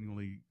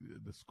 continually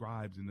the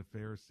scribes and the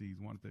Pharisees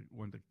wanted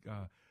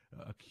to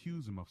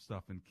accuse him of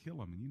stuff and kill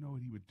him. And you know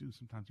what he would do?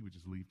 Sometimes he would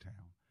just leave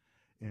town.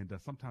 And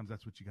sometimes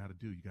that's what you got to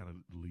do. You got to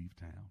leave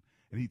town.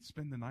 And he'd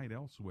spend the night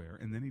elsewhere,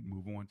 and then he'd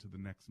move on to the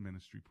next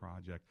ministry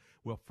project.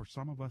 Well, for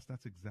some of us,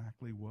 that's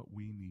exactly what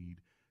we need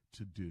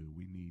to do.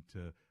 We need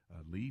to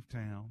leave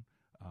town,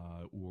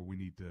 or we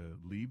need to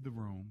leave the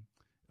room,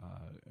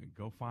 and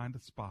go find a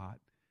spot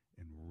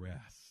and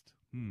rest.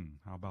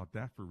 How about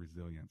that for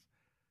resilience?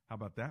 How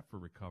about that for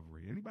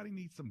recovery? Anybody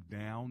need some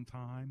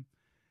downtime?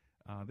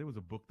 There was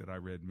a book that I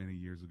read many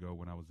years ago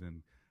when I was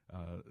in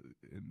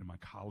my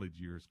college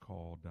years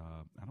called,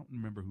 I don't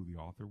remember who the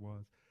author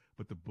was,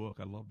 but the book,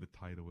 I love the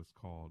title, is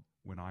called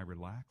When I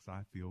Relax,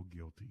 I Feel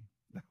Guilty.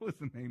 That was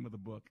the name of the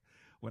book.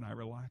 When I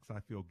relax, I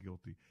feel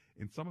guilty.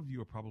 And some of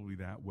you are probably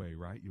that way,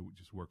 right? You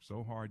just work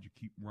so hard, you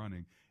keep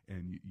running,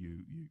 and you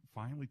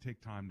finally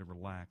take time to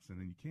relax, and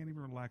then you can't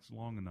even relax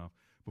long enough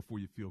before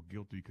you feel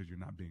guilty because you're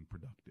not being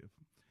productive.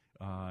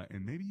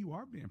 And maybe you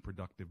are being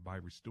productive by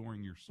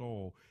restoring your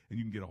soul, and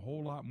you can get a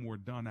whole lot more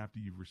done after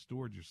you've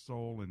restored your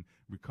soul and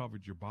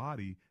recovered your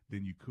body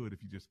than you could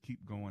if you just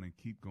keep going and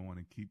keep going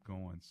and keep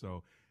going.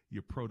 So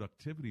your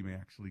productivity may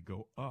actually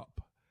go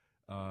up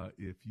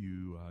if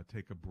you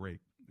take a break.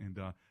 And,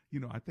 you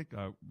know, I think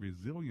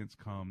resilience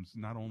comes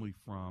not only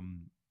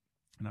from,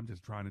 and I'm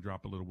just trying to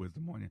drop a little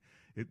wisdom on you,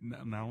 it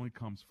not only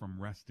comes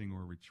from resting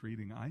or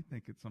retreating, I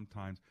think it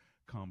sometimes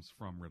comes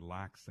from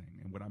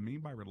relaxing. And what I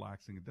mean by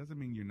relaxing, it doesn't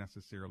mean you're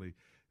necessarily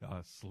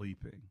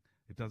sleeping.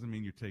 It doesn't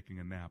mean you're taking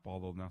a nap,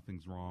 although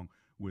nothing's wrong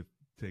with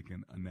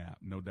taking a nap,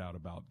 no doubt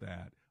about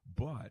that.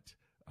 But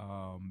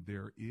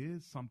there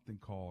is something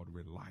called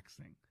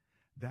relaxing.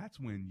 That's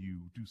when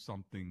you do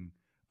something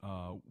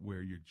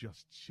where you're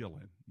just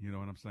chilling. You know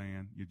what I'm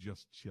saying? You're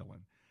just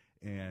chilling.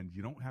 And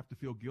you don't have to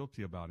feel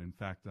guilty about it. In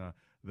fact,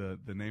 the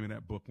name of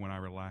that book, When I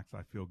Relax,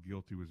 I Feel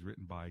Guilty, was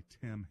written by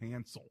Tim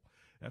Hansel.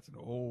 That's an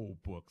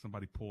old book.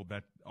 Somebody pulled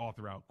that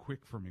author out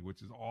quick for me,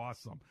 which is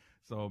awesome.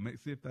 So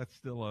see if that's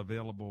still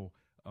available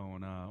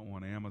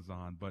on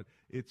Amazon. But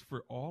it's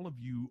for all of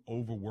you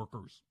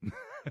overworkers.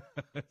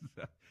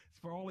 It's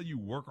for all of you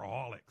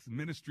workaholics,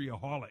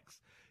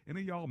 ministryaholics.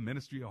 Any of y'all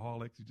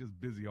ministryaholics? You're just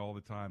busy all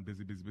the time,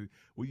 busy.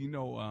 Well, you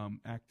know,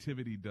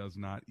 activity does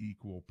not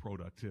equal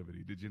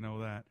productivity. Did you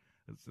know that?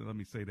 So let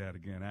me say that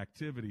again.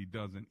 Activity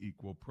doesn't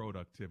equal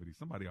productivity.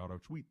 Somebody ought to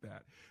tweet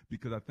that,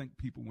 because I think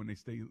people, when they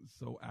stay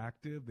so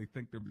active, they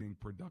think they're being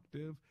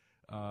productive.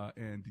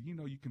 And, you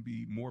know, you can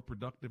be more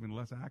productive and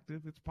less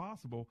active. It's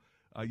possible.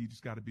 You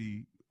just got to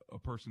be a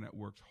person that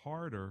works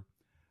harder.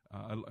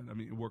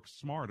 It works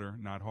smarter,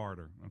 not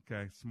harder.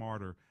 Okay.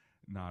 Smarter,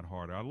 not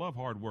harder. I love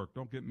hard work.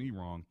 Don't get me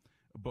wrong.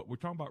 But we're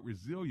talking about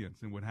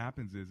resilience. And what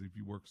happens is if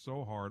you work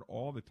so hard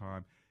all the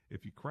time,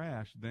 if you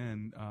crash,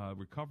 then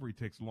recovery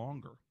takes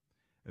longer.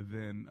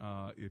 Then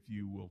if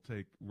you will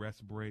take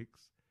rest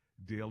breaks,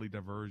 daily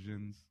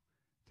diversions,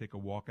 take a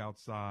walk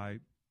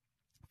outside,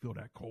 feel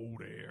that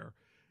cold air,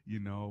 you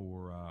know,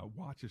 or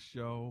watch a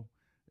show,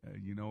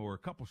 you know, or a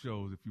couple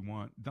shows if you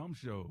want, dumb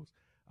shows.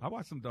 I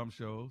watch some dumb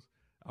shows.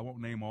 I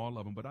won't name all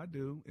of them, but I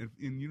do.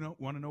 And you know,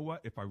 want to know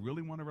what? If I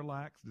really want to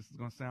relax, this is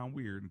going to sound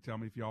weird, and tell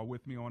me if y'all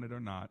with me on it or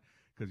not,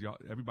 because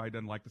everybody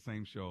doesn't like the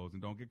same shows.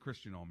 And don't get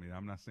Christian on me.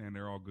 I'm not saying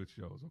they're all good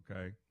shows,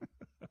 okay?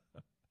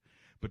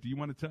 But do you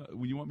want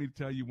me to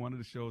tell you one of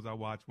the shows I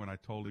watch when I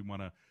totally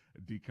want to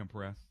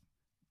decompress?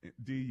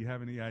 Do you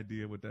have any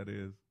idea what that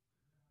is?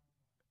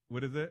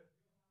 What is it?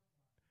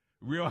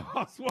 Real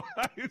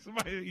Housewives.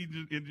 My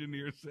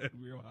engineer said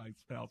Real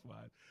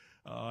Housewives.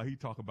 He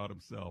talk about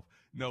himself.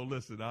 No,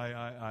 listen,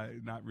 I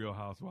not Real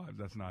Housewives.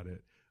 That's not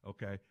it.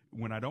 Okay.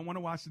 When I don't want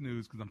to watch the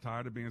news because I'm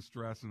tired of being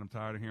stressed and I'm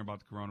tired of hearing about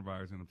the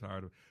coronavirus and I'm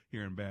tired of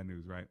hearing bad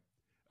news, right?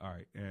 All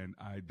right. And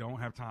I don't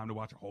have time to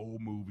watch a whole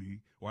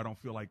movie, or I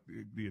don't feel like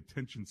the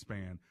attention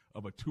span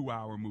of a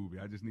 2-hour movie.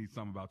 I just need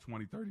something about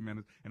 20, 30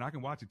 minutes, and I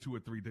can watch it 2 or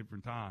 3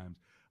 different times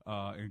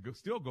and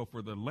still go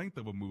for the length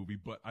of a movie,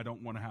 but I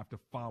don't want to have to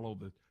follow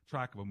the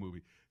track of a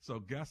movie. So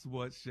guess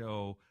what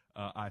show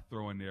I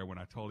throw in there when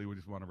I totally would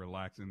just want to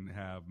relax and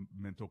have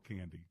mental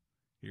candy?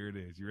 Here it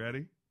is. You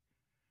ready?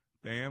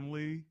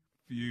 Family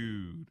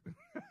Feud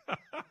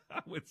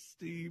with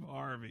Steve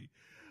Harvey.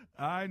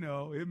 I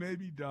know it may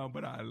be dumb,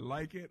 but I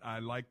like it. I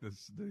like the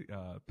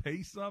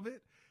pace of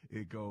it.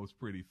 It goes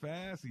pretty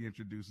fast. He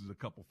introduces a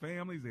couple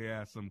families. They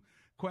ask some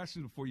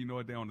questions. Before you know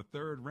it, they're on the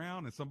third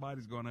round, and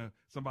somebody's gonna win,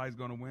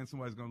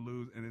 somebody's gonna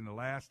lose. And in the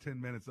last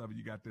 10 minutes of it,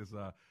 you got this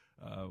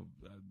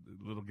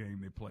little game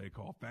they play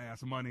called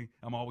Fast Money.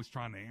 I'm always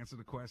trying to answer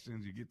the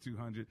questions. You get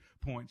 200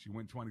 points, you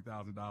win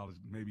 $20,000,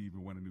 maybe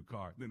even win a new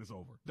car. Then it's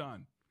over,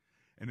 done.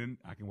 And then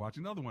I can watch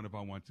another one if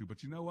I want to.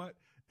 But you know what?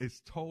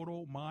 It's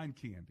total mind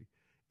candy.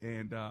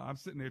 And I'm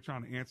sitting there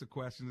trying to answer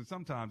questions, and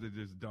sometimes they're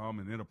just dumb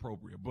and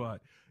inappropriate,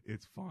 but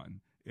it's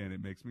fun, and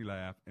it makes me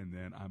laugh, and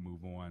then I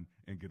move on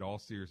and get all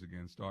serious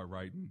again, start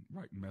writing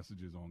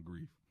messages on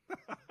grief.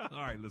 All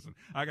right, listen,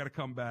 I got to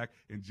come back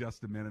in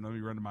just a minute. Let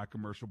me run to my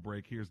commercial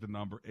break. Here's the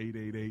number,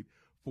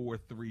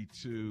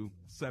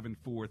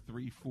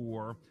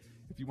 888-432-7434.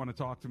 If you want to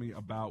talk to me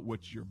about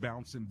what you're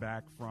bouncing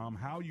back from,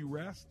 how you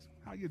rest,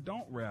 how you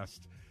don't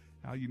rest,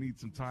 how you need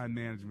some time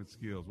management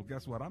skills. Well,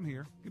 guess what? I'm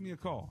here. Give me a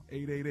call,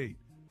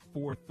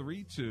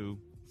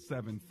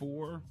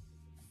 888-432-7434.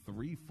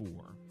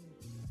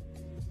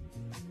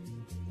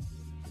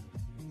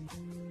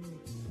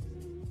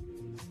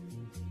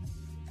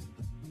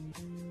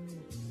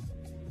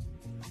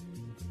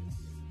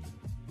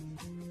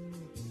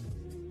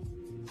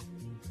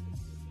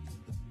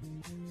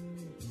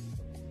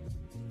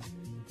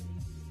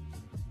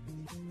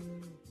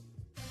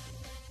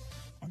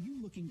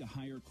 Looking to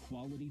hire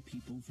quality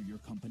people for your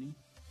company?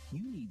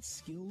 You need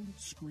skilled,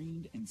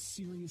 screened, and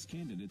serious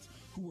candidates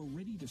who are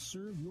ready to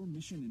serve your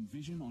mission and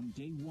vision on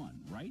day one,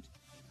 right?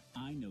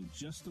 I know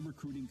just the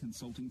recruiting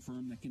consulting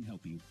firm that can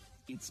help you.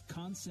 It's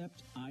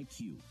Concept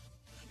IQ.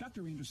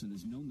 Dr. Anderson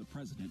has known the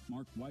president,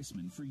 Mark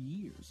Weissman, for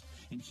years,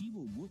 and he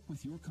will work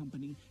with your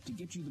company to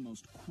get you the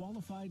most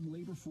qualified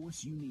labor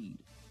force you need.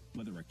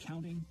 Whether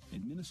accounting,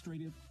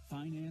 administrative,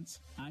 finance,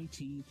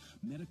 IT,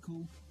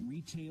 medical,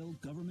 retail,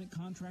 government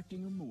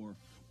contracting, or more,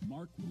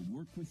 Mark will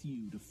work with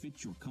you to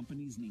fit your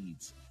company's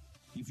needs.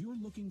 If you're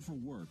looking for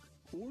work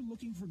or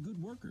looking for good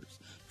workers,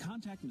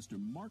 contact Mr.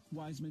 Mark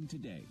Wiseman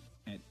today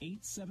at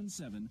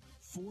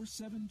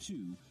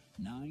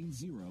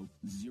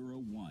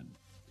 877-472-9001.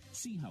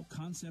 See how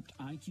Concept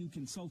IQ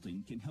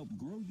Consulting can help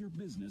grow your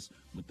business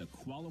with the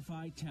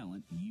qualified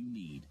talent you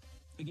need.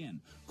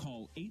 Again,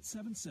 call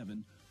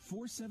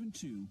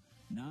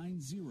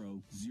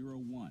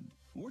 877-472-9001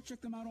 or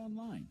check them out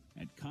online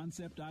at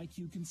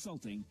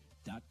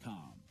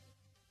conceptiqconsulting.com.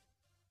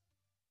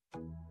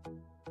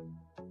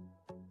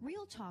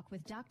 Real Talk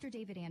with Dr.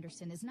 David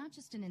Anderson is not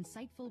just an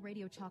insightful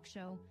radio talk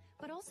show,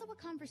 but also a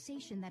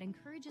conversation that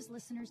encourages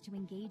listeners to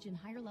engage in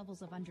higher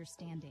levels of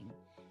understanding.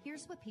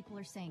 Here's what people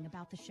are saying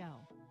about the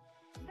show.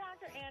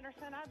 Dr.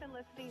 Anderson, I've been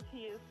listening to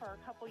you for a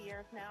couple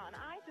years now, and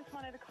I just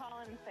wanted to call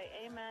in and say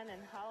amen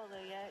and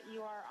hallelujah.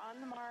 You are on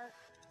the mark.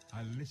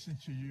 I listen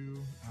to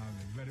you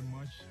very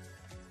much,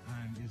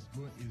 and it's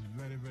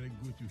very, very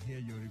good to hear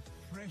your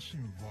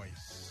refreshing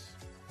voice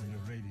on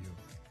your radio.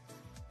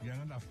 You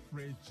are not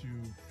afraid to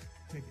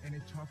take any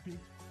topic.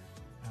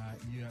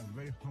 You are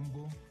very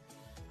humble,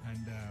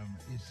 and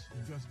you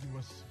just give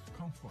us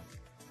comfort.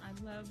 I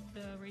love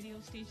the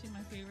radio station.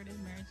 My favorite is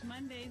Marriage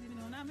Mondays. Even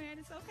though I'm not married,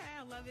 it's okay.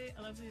 I love it.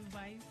 I love the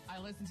advice. I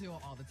listen to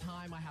it all the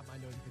time. I have my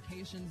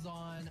notifications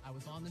on. I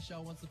was on the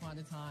show once upon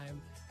a time.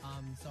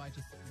 So I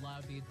just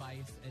love the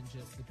advice and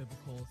just the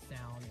biblical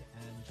sound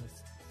and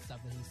just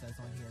stuff that he says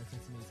on here. It's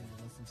amazing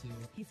to listen to.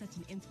 He's such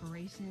an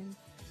inspiration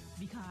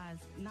because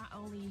not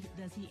only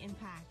does he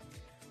impact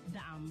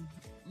the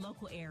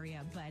local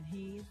area, but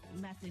his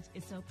message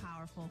is so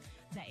powerful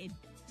that it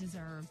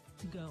deserves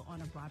to go on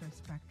a broader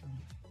spectrum.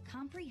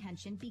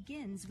 Comprehension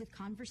begins with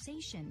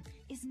conversation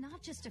is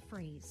not just a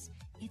phrase,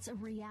 it's a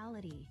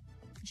reality.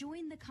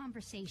 Join the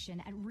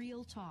conversation at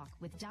Real Talk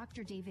with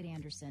Dr. David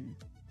Anderson.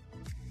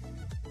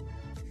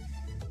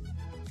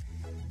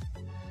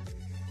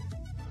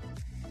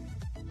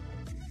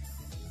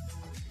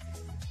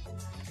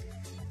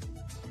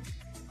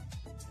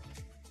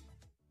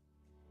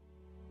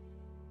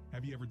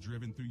 Have you ever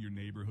driven through your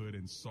neighborhood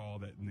and saw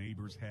that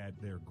neighbors had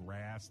their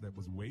grass that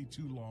was way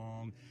too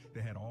long?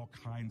 They had all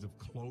kinds of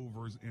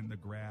clovers in the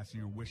grass, and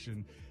you're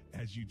wishing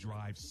as you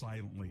drive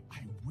silently,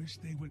 I wish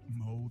they would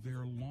mow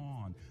their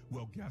lawn.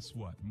 Well, guess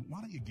what?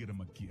 Why don't you get them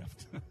a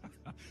gift?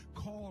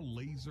 Call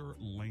Laser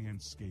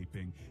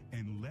Landscaping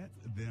and let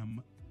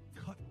them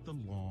cut the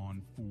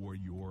lawn for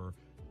your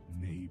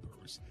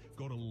neighbors.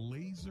 Go to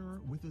Laser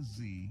with a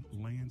Z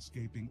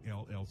Landscaping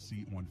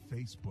LLC on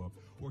Facebook,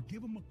 or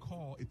give them a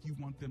call if you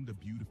want them to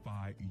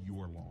beautify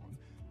your lawn.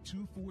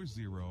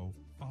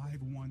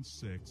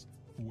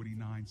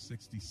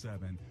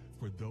 240-516-4967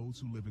 for those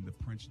who live in the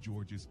Prince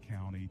George's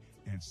County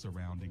and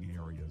surrounding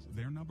areas.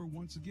 Their number,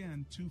 once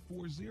again,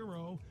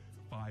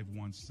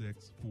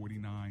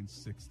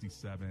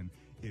 240-516-4967.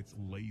 It's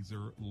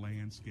Laser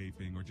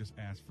Landscaping, or just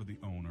ask for the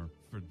owner,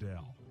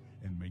 Fidel,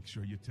 and make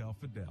sure you tell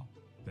Fidel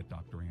that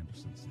Dr.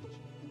 Anderson sent you.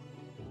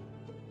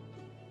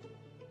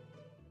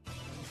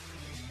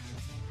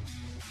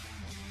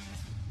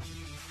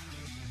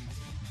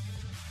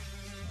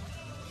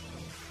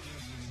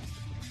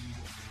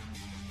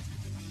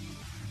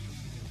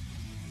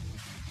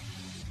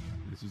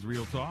 This is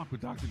Real Talk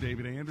with Dr.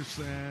 David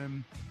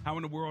Anderson. How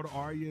in the world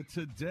are you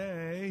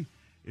today?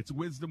 It's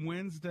Wisdom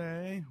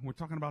Wednesday. We're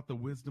talking about the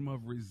wisdom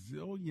of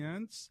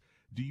resilience.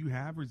 Do you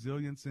have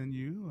resilience in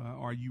you?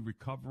 Are you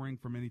recovering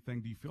from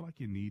anything? Do you feel like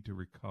you need to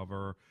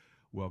recover?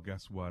 Well,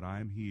 guess what?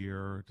 I'm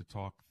here to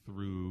talk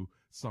through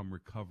some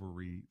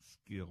recovery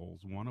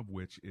skills, one of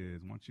which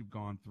is once you've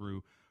gone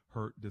through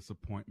hurt,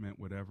 disappointment,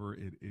 whatever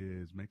it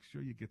is, make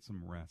sure you get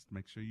some rest.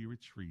 Make sure you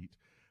retreat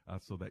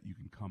so that you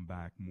can come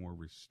back more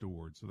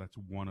restored. So that's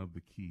one of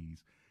the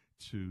keys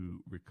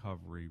to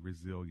recovery,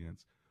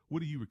 resilience.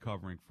 What are you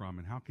recovering from,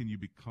 and how can you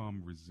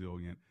become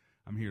resilient?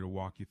 I'm here to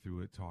walk you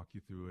through it, talk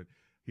you through it.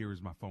 Here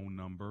is my phone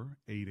number,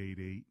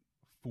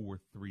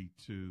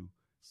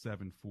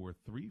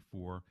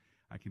 888-432-7434.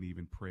 I can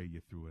even pray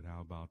you through it.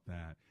 How about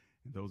that?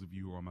 And those of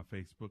you who are on my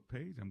Facebook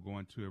page, I'm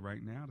going to it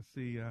right now to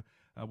see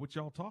what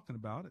y'all talking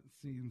about. It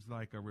seems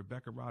like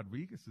Rebecca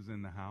Rodriguez is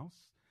in the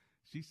house.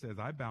 She says,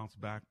 I bounce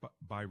back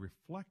by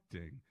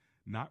reflecting,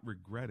 not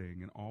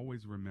regretting, and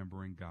always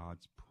remembering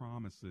God's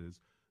promises.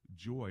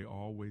 Joy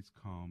always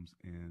comes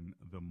in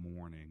the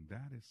morning.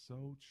 That is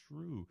so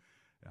true.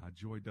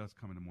 Joy does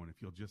come in the morning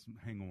if you'll just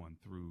hang on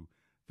through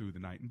the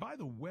night. And by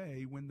the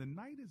way, when the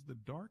night is the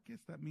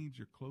darkest, that means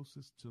you're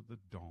closest to the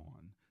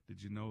dawn.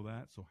 Did you know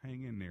that? So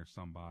hang in there,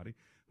 somebody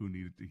who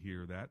needed to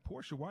hear that.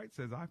 Portia White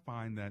says, I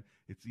find that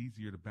it's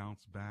easier to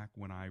bounce back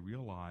when I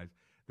realize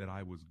that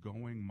I was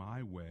going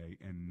my way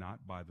and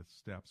not by the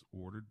steps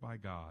ordered by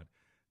God.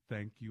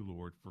 Thank you,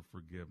 Lord, for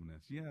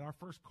forgiveness. Yeah, our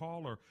first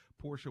caller,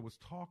 Portia, was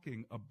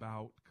talking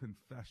about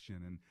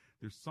confession, and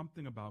there's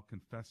something about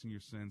confessing your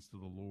sins to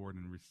the Lord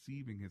and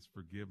receiving his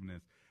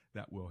forgiveness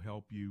that will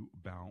help you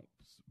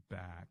bounce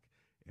back.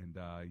 And,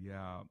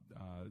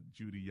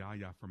 Judy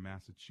Yaya from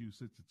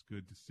Massachusetts, it's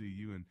good to see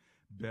you. And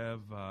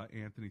Bev,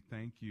 Anthony,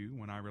 thank you.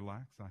 When I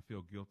Relax, I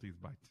Feel Guilty is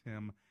by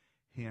Tim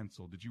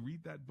Hansel. Did you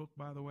read that book,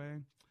 by the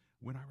way?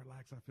 When I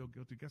Relax, I Feel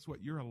Guilty. Guess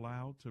what? You're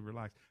allowed to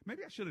relax.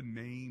 Maybe I should have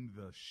named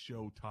the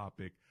show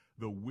topic,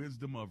 The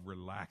Wisdom of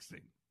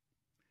Relaxing.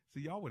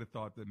 See, y'all would have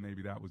thought that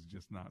maybe that was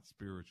just not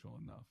spiritual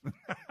enough.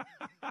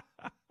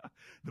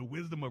 The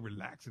wisdom of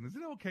relaxing. Is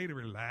it okay to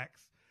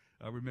relax?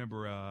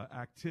 Remember,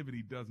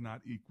 activity does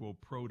not equal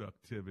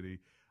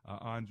productivity.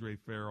 Andre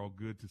Farrell,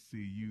 good to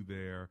see you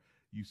there.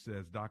 You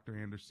says, Dr.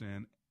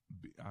 Anderson,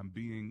 I'm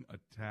being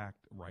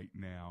attacked right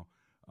now.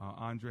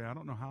 Andre, I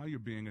don't know how you're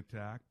being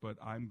attacked, but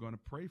I'm going to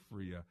pray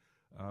for you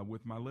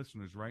with my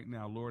listeners right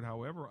now. Lord,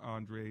 however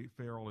Andre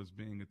Farrell is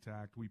being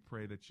attacked, we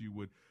pray that you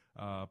would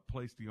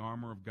place the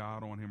armor of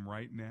God on him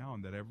right now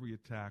and that every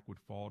attack would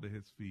fall to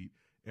his feet.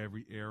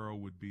 Every arrow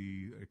would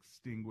be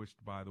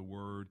extinguished by the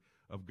word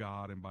of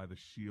God and by the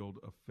shield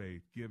of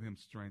faith. Give him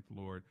strength,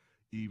 Lord,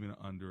 even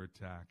under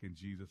attack. In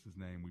Jesus'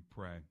 name we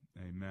pray.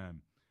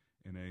 Amen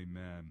and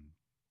amen.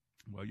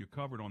 Well, you're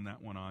covered on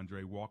that one,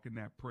 Andre. Walk in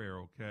that prayer,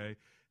 okay?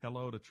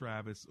 Hello to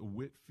Travis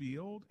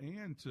Whitfield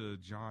and to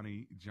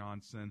Johnny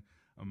Johnson,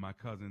 my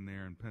cousin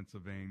there in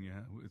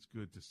Pennsylvania. It's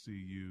good to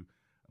see you,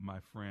 my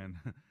friend.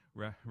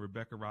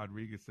 Rebecca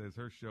Rodriguez says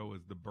her show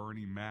is the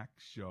Bernie Mac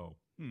show.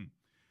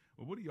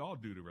 Well, what do y'all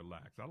do to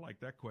relax? I like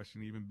that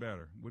question even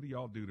better. What do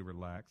y'all do to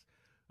relax?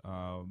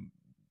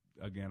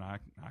 Again, I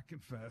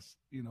confess,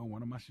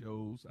 one of my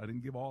shows, I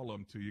didn't give all of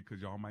them to you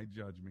because y'all might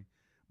judge me,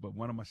 but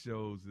one of my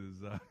shows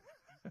is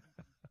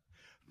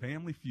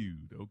Family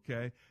Feud,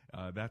 okay?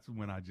 That's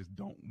when I just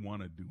don't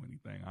want to do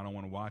anything. I don't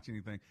want to watch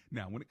anything.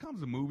 Now, when it comes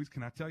to movies,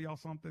 can I tell y'all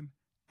something?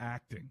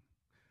 Action.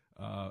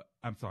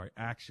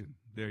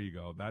 There you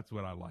go. That's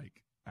what I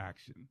like,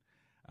 action.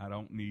 I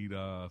don't need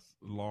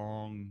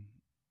long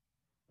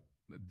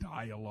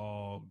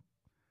dialogue,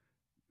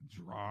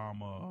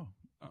 drama.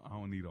 I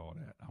don't need all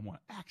that. I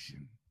want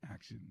action.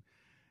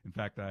 In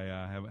fact,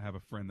 I have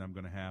a friend that I'm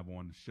going to have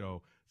on the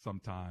show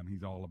sometime.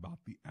 He's all about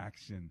the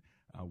action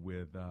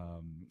with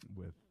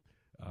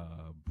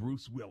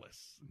Bruce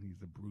Willis.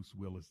 He's a Bruce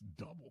Willis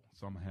double.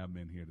 So I'm going to have him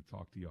in here to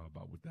talk to y'all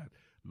about what that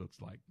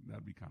looks like.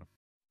 That'd be kind of fun.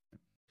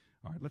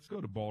 All right, let's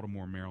go to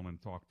Baltimore, Maryland, and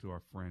talk to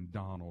our friend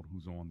Donald,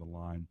 who's on the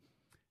line.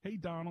 Hey,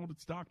 Donald,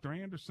 it's Dr.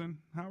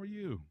 Anderson. How are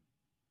you?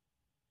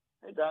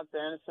 Hey, Dr.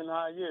 Anderson, how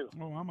are you?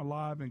 Oh, I'm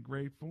alive and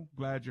grateful.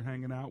 Glad you're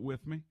hanging out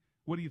with me.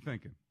 What are you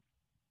thinking?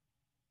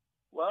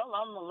 Well,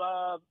 I'm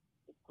alive,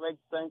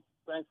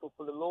 thankful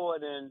for the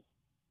Lord. And,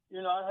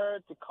 I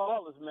heard the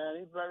callers, man.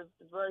 It's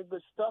very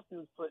good stuff he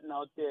was putting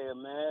out there,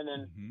 man.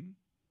 And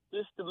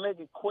just to make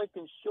it quick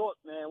and short,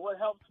 man, what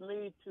helps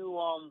me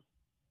to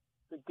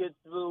get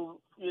through,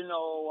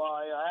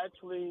 I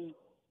actually,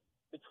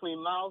 between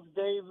Miles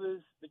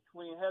Davis,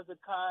 between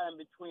Hezekiah, and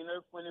between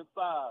Earth, Wind, and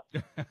Fire,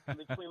 and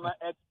between my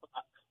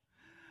Xbox,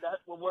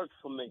 that's what works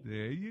for me.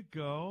 There you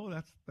go.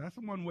 That's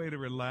one way to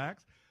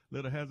relax.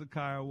 Little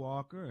Hezekiah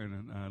Walker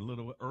and a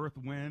little Earth,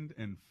 Wind,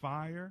 and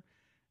Fire,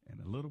 and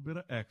a little bit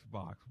of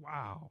Xbox.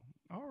 Wow.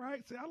 All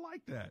right. See, I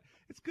like that.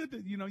 It's good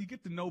that, you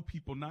get to know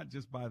people not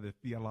just by the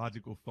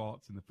theological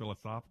thoughts and the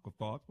philosophical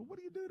thoughts, but what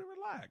do you do to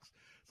relax?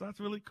 So that's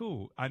really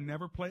cool. I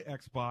never play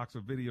Xbox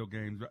or video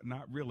games,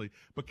 not really.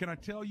 But can I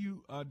tell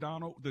you,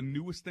 Donald, the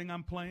newest thing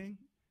I'm playing?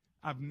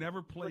 I've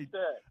never played.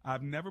 What's that?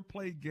 I've never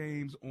played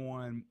games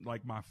on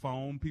like my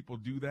phone. People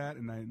do that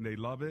and they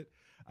love it.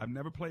 I've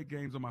never played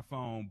games on my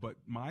phone, but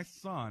my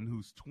son,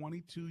 who's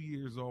 22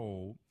 years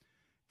old,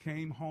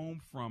 came home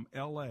from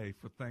L.A.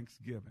 for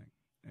Thanksgiving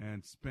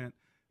and spent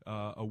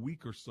a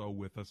week or so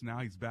with us. Now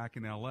he's back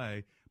in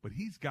L.A., but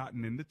he's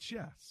gotten into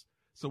chess.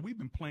 So we've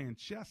been playing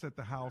chess at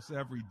the house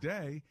every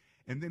day.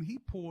 And then he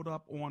pulled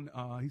up on,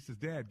 he says,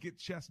 Dad, get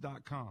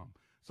chess.com.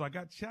 So I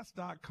got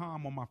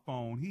chess.com on my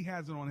phone. He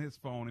has it on his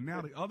phone. And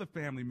now the other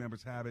family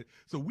members have it.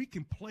 So we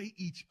can play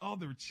each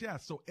other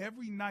chess. So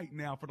every night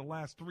now for the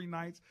last 3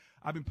 nights,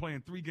 I've been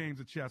playing 3 games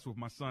of chess with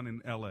my son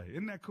in L.A.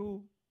 Isn't that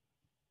cool?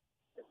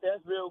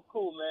 That's real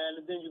cool, man.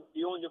 And then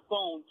you're on your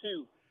phone,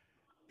 too.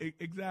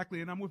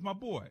 Exactly. And I'm with my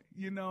boy,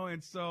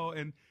 and so,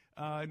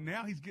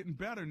 now he's getting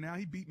better. Now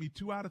he beat me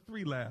 2 out of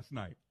 3 last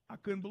night. I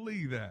couldn't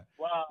believe that.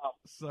 Wow.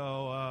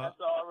 So,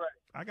 that's all right.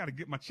 I got to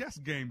get my chess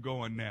game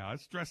going now.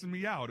 It's stressing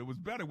me out. It was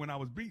better when I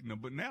was beating him,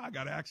 but now I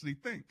got to actually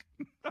think.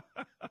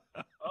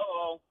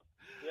 Uh-oh.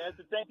 Yeah, it's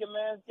a thinking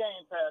man's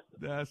game, Pastor.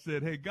 That's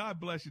it. Hey, God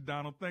bless you,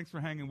 Donald. Thanks for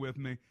hanging with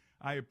me.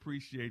 I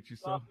appreciate you.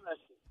 God bless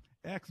you.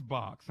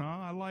 Xbox, huh?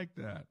 I like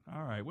that.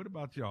 All right. What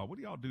about y'all? What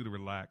do y'all do to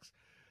relax?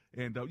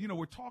 And,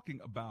 we're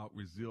talking about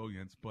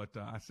resilience, but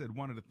I said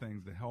one of the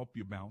things to help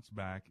you bounce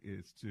back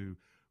is to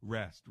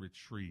rest,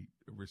 retreat,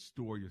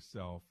 restore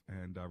yourself,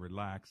 and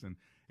relax. And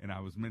I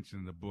was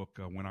mentioning the book,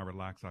 When I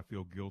Relax, I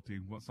Feel Guilty,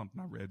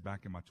 something I read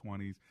back in my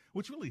 20s,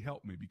 which really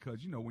helped me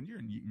because, when you're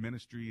in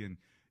ministry and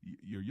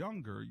you're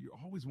younger, you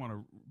always want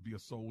to be a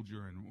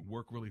soldier and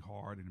work really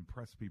hard and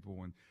impress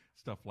people and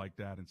stuff like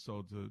that. And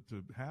so to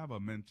have a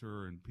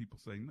mentor and people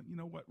saying, you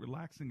know what,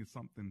 relaxing is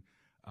something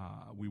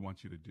we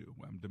want you to do.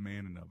 I'm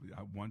demanding of you.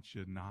 I want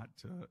you not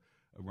to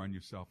run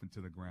yourself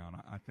into the ground.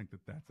 I think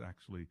that that's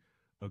actually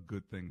a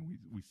good thing.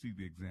 We see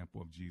the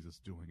example of Jesus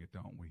doing it,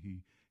 don't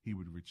we? He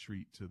would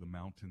retreat to the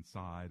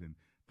mountainside and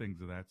things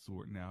of that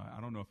sort. Now,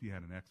 I don't know if he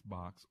had an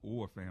Xbox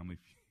or Family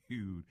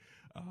Feud,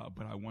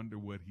 but I wonder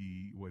what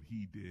he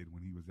did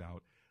when he was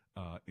out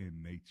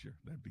in nature.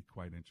 That'd be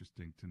quite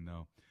interesting to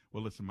know.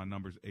 Well, listen, my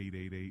number's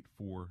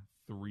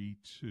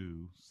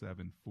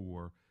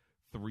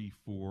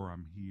 888-432-7434.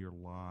 I'm here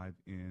live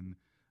in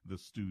the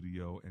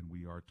studio, and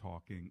we are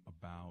talking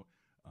about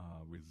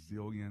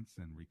resilience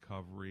and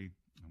recovery.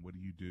 And what do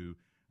you do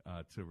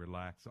to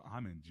relax? So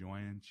I'm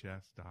enjoying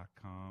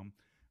chess.com.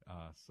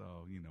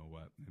 So you know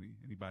what?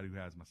 Anybody who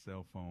has my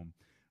cell phone,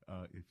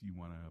 if you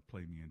want to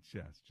play me in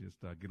chess,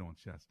 just get on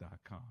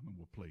chess.com and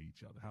we'll play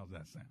each other. How's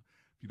that sound?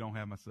 If you don't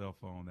have my cell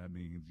phone, that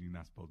means you're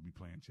not supposed to be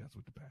playing chess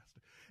with the pastor.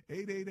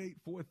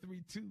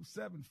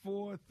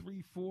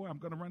 888-432-7434. I'm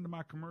going to run to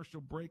my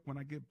commercial break. When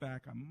I get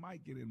back, I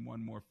might get in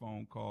one more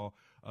phone call.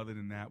 Other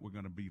than that, we're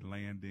going to be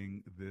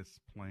landing this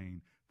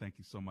plane. Thank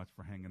you so much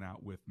for hanging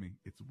out with me.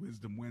 It's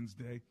Wisdom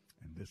Wednesday,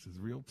 and this is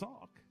Real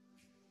Talk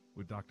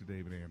with Dr.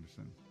 David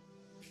Anderson.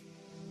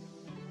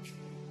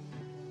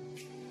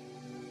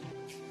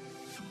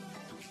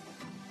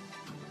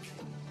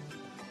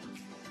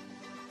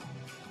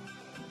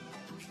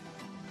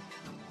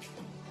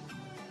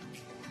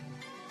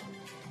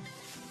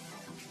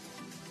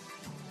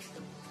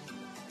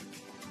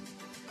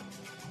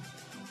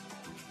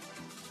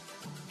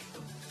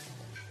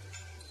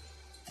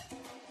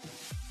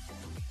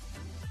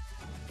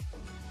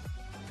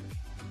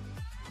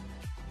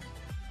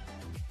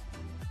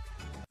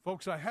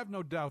 Folks, I have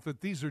no doubt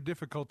that these are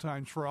difficult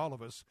times for all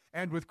of us.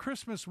 And with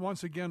Christmas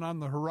once again on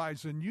the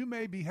horizon, you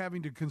may be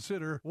having to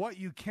consider what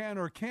you can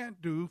or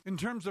can't do in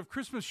terms of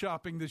Christmas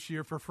shopping this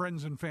year for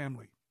friends and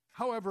family.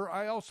 However,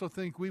 I also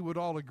think we would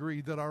all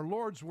agree that our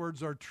Lord's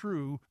words are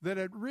true, that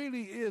it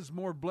really is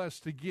more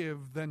blessed to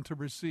give than to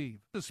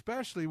receive,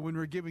 especially when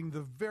we're giving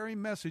the very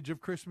message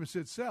of Christmas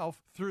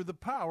itself through the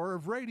power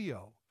of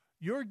radio.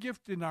 Your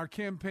gift in our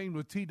campaign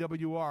with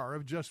TWR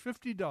of just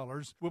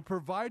 $50 will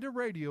provide a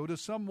radio to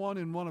someone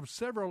in one of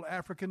several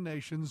African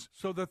nations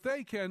so that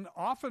they can,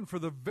 often for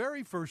the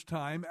very first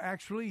time,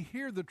 actually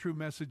hear the true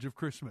message of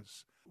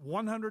Christmas.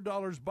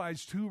 $100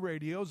 buys 2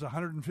 radios,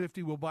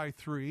 $150 will buy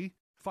 3,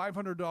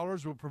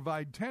 $500 will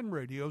provide 10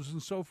 radios,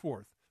 and so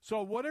forth.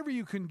 So whatever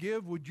you can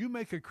give, would you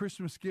make a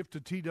Christmas gift to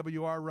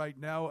TWR right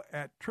now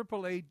at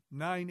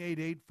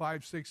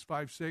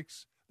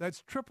 888-988-5656?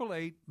 That's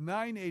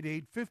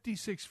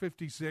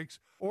 888-988-5656,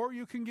 or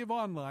you can give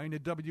online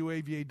at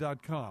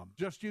WAVA.com.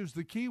 Just use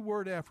the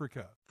keyword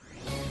Africa.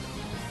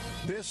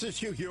 This is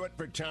Hugh Hewitt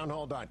for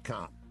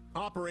townhall.com.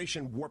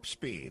 Operation Warp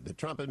Speed, the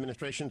Trump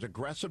administration's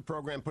aggressive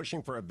program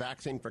pushing for a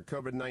vaccine for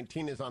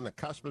COVID-19, is on the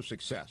cusp of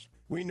success.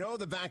 We know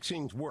the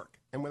vaccines work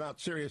and without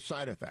serious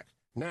side effects.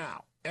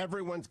 Now,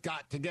 everyone's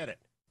got to get it.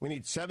 We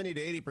need 70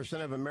 to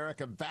 80% of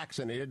America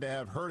vaccinated to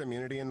have herd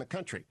immunity in the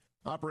country.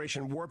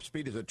 Operation Warp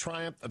Speed is a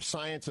triumph of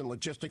science and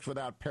logistics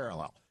without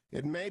parallel.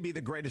 It may be the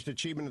greatest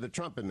achievement of the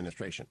Trump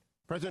administration.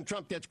 President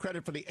Trump gets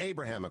credit for the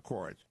Abraham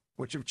Accords,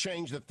 which have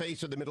changed the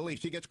face of the Middle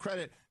East. He gets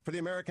credit for the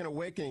American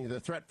awakening to the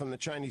threat from the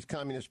Chinese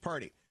Communist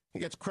Party. He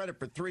gets credit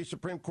for 3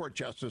 Supreme Court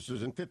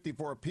justices and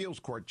 54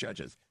 appeals court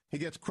judges. He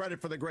gets credit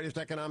for the greatest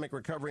economic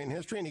recovery in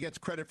history, and he gets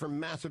credit for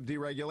massive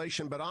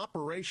deregulation, but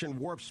Operation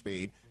Warp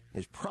Speed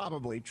is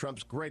probably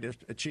Trump's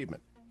greatest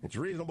achievement. It's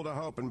reasonable to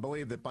hope and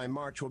believe that by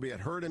March we'll be at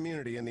herd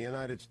immunity in the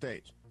United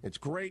States. It's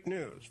great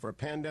news for a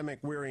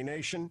pandemic-weary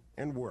nation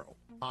and world.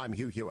 I'm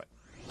Hugh Hewitt.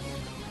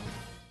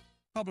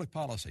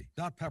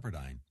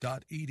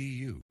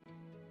 Publicpolicy.pepperdine.edu.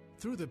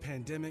 Through the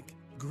pandemic,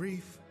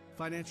 grief,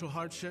 financial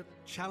hardship,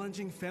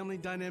 challenging family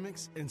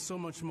dynamics, and so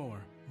much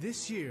more,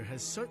 this year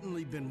has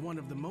certainly been one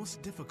of the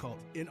most difficult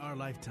in our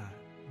lifetime.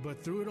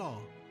 But through it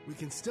all, we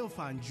can still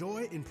find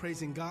joy in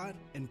praising God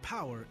and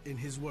power in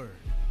His Word.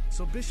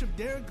 So Bishop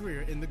Derek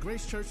Greer and the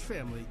Grace Church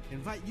family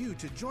invite you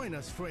to join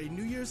us for a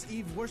New Year's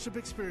Eve worship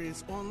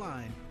experience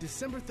online,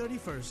 December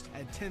 31st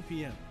at 10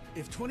 p.m.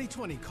 If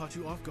 2020 caught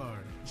you off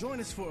guard, join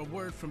us for a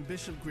word from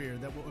Bishop Greer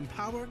that will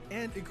empower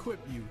and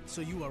equip you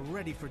so you are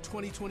ready for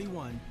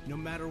 2021 no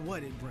matter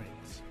what it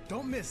brings.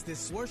 Don't miss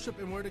this worship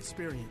and word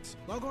experience.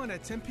 Log on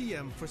at 10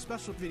 p.m. for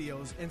special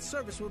videos, and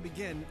service will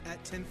begin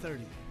at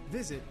 10:30.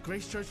 Visit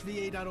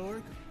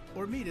gracechurchva.org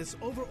or meet us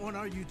over on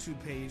our YouTube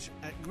page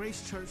at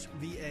Grace Church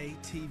VA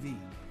TV.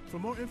 For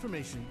more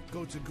information,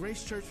 go to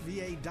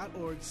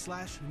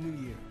gracechurchva.org/New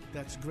Year.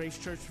 That's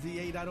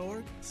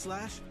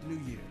gracechurchva.org/New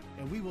Year.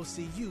 And we will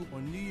see you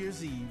on New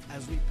Year's Eve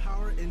as we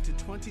power into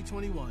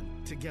 2021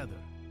 together.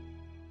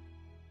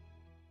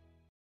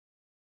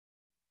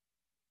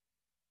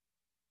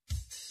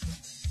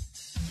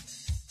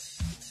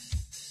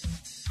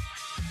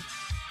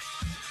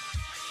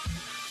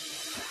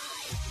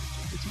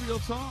 It's Real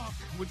Talk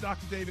with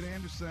Dr. David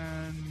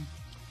Anderson.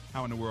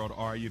 How in the world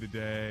are you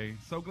today?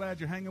 So glad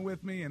you're hanging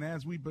with me. And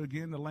as we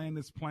begin to land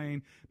this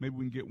plane, maybe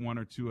we can get one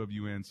or two of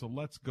you in. So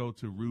let's go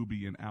to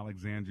Ruby in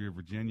Alexandria,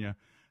 Virginia.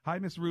 Hi,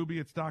 Miss Ruby.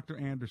 It's Dr.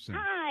 Anderson.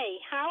 Hi.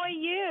 How are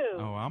you?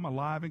 Oh, I'm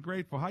alive and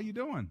grateful. How you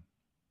doing?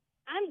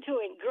 I'm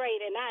doing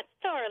great, and I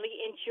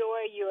thoroughly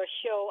enjoy your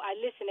show. I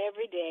listen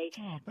every day.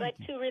 Oh, but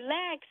to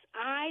relax,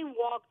 I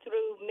walk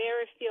through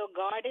Merrifield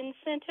Garden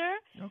Center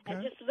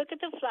and just look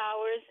at the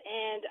flowers,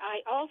 and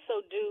I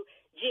also do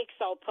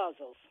jigsaw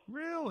puzzles.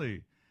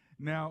 Really?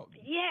 Now,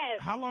 yes.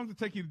 How long does it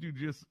take you to do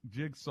just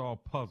jigsaw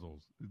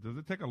puzzles? Does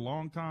it take a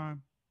long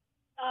time?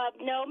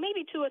 No,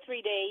 maybe 2 or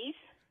 3 days.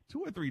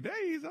 2 or 3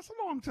 days? That's a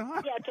long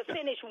time. Yeah, to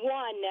finish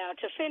one.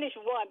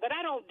 But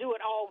I don't do it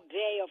all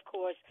day, of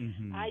course.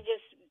 Mm-hmm. I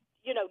just,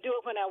 do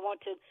it when I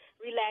want to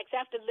relax.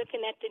 After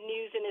looking at the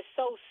news, and it's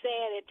so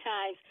sad at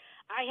times,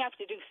 I have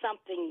to do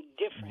something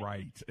different.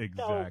 Right,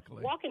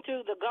 exactly. So walking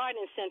through the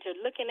garden center,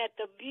 looking at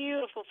the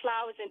beautiful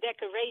flowers and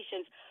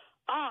decorations,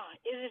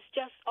 it is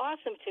just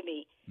awesome to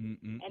me.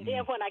 And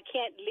then when I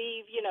can't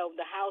leave,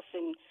 the house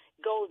and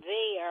go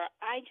there,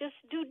 I just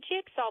do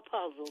jigsaw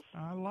puzzles.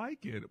 I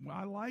like it.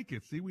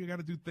 See, we got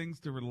to do things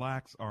to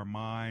relax our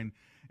mind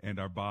and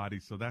our body,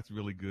 so that's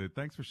really good.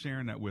 Thanks for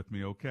sharing that with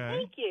me, okay?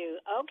 Thank you.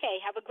 Okay,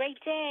 have a great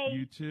day.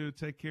 You too.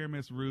 Take care,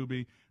 Miss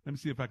Ruby. Let me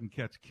see if I can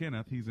catch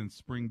Kenneth. He's in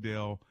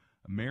Springdale,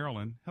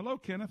 Maryland. Hello,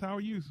 Kenneth. How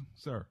are you,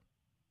 sir?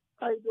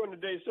 How you doing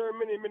today, sir?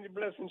 Many, many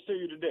blessings to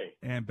you today.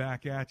 And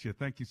back at you.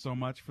 Thank you so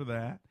much for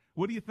that.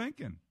 What are you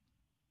thinking?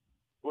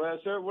 Well,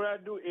 sir, what I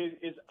do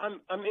is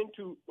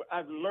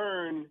I've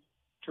learned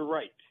to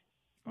write.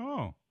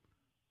 Oh.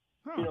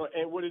 Huh.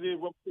 And what it is,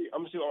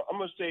 I'm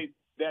gonna say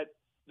that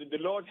the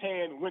Lord's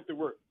hand went to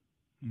work.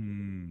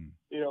 And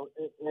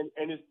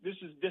this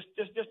is just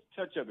a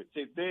touch of it.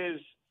 Say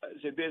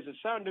there's a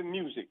sound of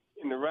music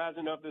in the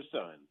rising of the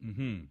sun.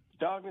 Mm-hmm.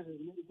 Darkness is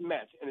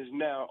matched and is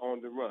now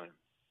on the run.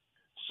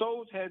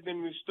 Souls have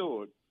been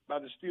restored by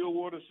the still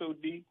water so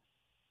deep,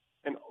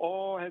 and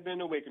all have been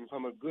awakened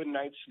from a good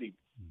night's sleep.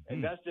 Mm-hmm.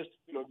 And that's just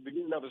the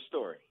beginning of a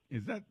story.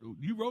 Is that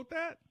you wrote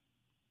that?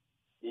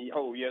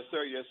 Oh yes,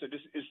 sir. Yes, sir.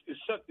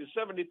 It's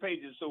 70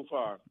 pages so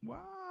far.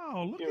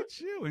 Wow, look at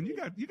you, and you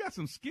got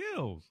some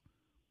skills.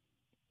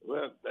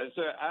 Well,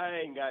 sir,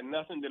 I ain't got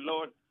nothing. The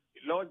Lord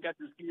got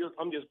the skills.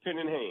 I'm just pen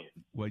in hand.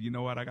 Well, you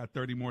know what? I got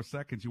 30 more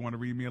seconds. You want to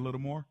read me a little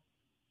more?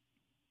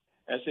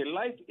 I say,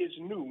 life is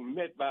new,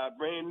 met by a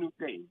brand new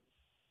day.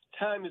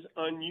 Time is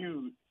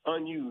unused,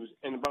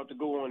 and about to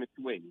go on its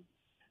way.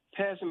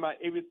 Passing by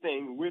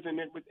everything, withering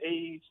it with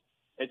age.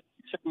 As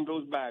each second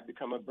goes by,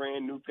 become a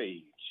brand new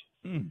page.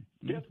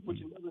 Death,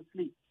 which never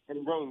sleeps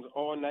and roams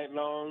all night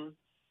long,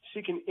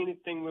 seeking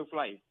anything with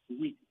life, the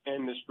weak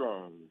and the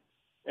strong.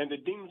 And the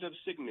demons of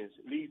sickness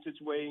leads its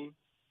way,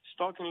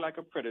 stalking like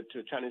a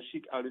predator, trying to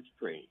seek out its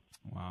prey.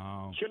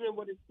 Wow. Killing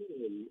what is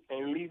killing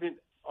and leaving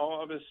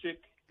all others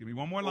sick. Give me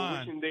one more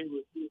line.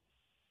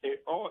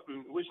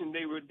 Wishing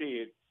they were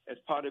dead as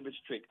part of its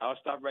trick. I'll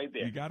stop right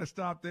there. You got to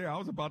stop there. I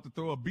was about to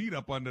throw a beat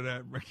up under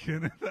that,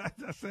 Kenneth.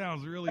 That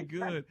sounds really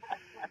good.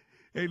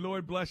 Hey,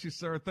 Lord bless you,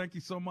 sir. Thank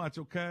you so much,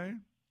 okay?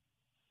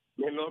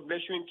 May Lord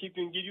bless you and keep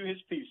you and give you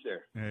his peace,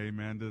 sir.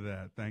 Amen to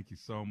that. Thank you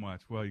so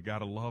much. Well, you got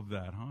to love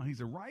that, huh?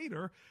 He's a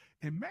writer.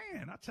 And,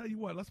 man, I tell you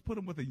what, let's put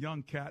him with a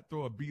young cat,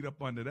 throw a beat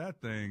up under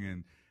that thing,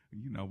 and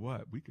you know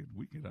what? We could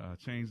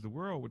change the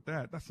world with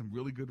that. That's some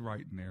really good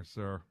writing there,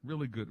 sir.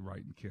 Really good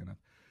writing, Kenneth.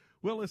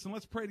 Well, listen,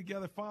 let's pray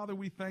together. Father,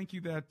 we thank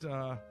you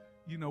that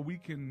we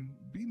can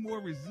be more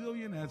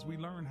resilient as we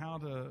learn how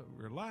to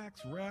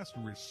relax, rest,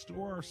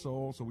 restore our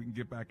soul so we can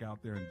get back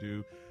out there and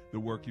do the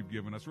work you've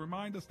given us.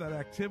 Remind us that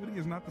activity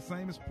is not the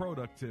same as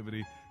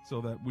productivity, so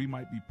that we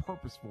might be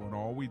purposeful in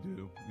all we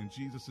do. In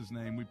Jesus'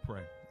 name we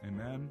pray.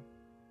 Amen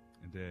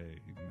and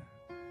amen.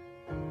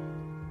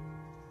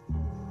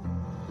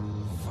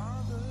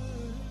 Father,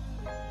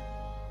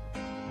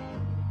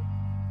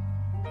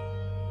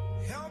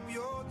 help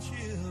your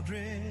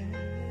children.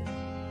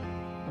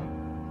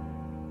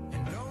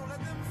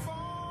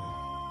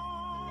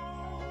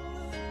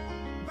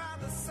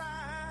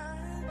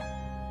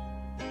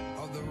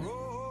 The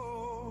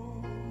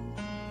road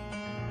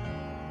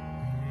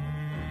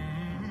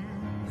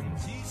and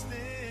teach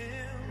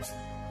them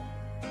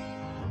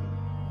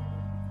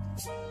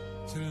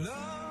to love.